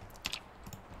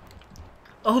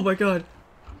 Oh my god.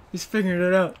 He's figuring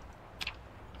it out.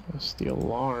 That's the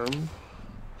alarm.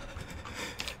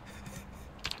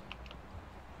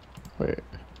 Wait.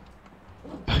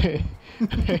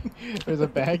 There's a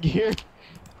bag here.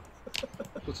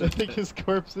 What's I in think it? his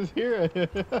corpse is here.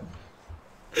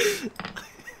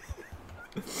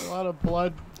 A lot of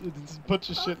blood. It's a bunch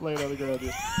of shit laying on the ground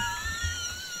here.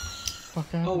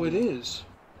 Fuck out. Oh, it is.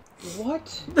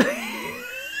 What?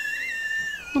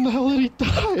 When the hell did he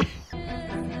die?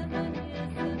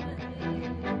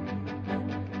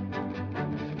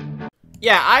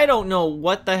 Yeah, I don't know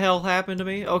what the hell happened to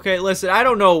me. Okay, listen, I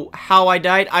don't know how I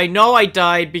died. I know I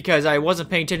died because I wasn't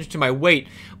paying attention to my weight,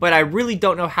 but I really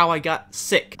don't know how I got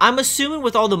sick. I'm assuming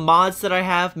with all the mods that I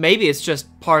have, maybe it's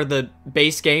just part of the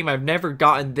base game. I've never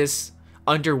gotten this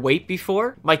underweight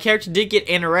before. My character did get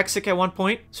anorexic at one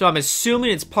point, so I'm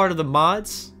assuming it's part of the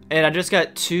mods. And I just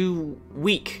got too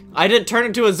weak. I didn't turn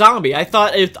into a zombie. I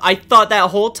thought that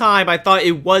whole time, I thought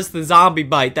it was the zombie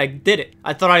bite that did it.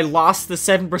 I thought I lost the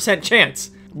 7%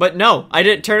 chance. But no, I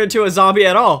didn't turn into a zombie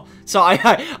at all. So I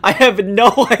have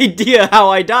no idea how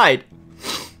I died.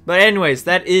 But anyways,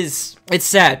 it's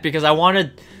sad because I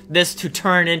wanted this to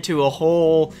turn into a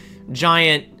whole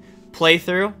giant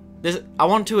playthrough. I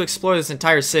wanted to explore this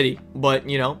entire city, but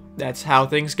you know, that's how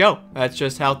things go. That's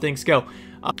just how things go.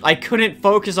 I couldn't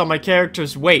focus on my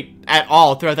character's weight at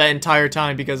all throughout that entire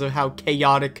time because of how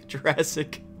chaotic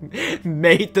Jurassic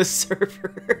made the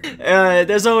server.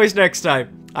 There's always next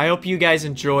time. I hope you guys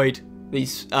enjoyed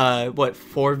these, 4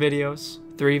 videos?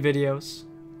 3 videos?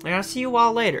 And I'll see you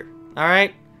all later,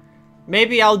 alright?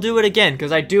 Maybe I'll do it again,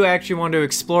 because I do actually want to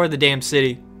explore the damn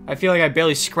city. I feel like I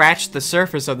barely scratched the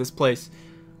surface of this place.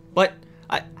 But,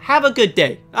 have a good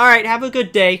day. Alright, have a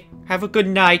good day. Have a good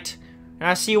night. And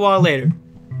I'll see you all later.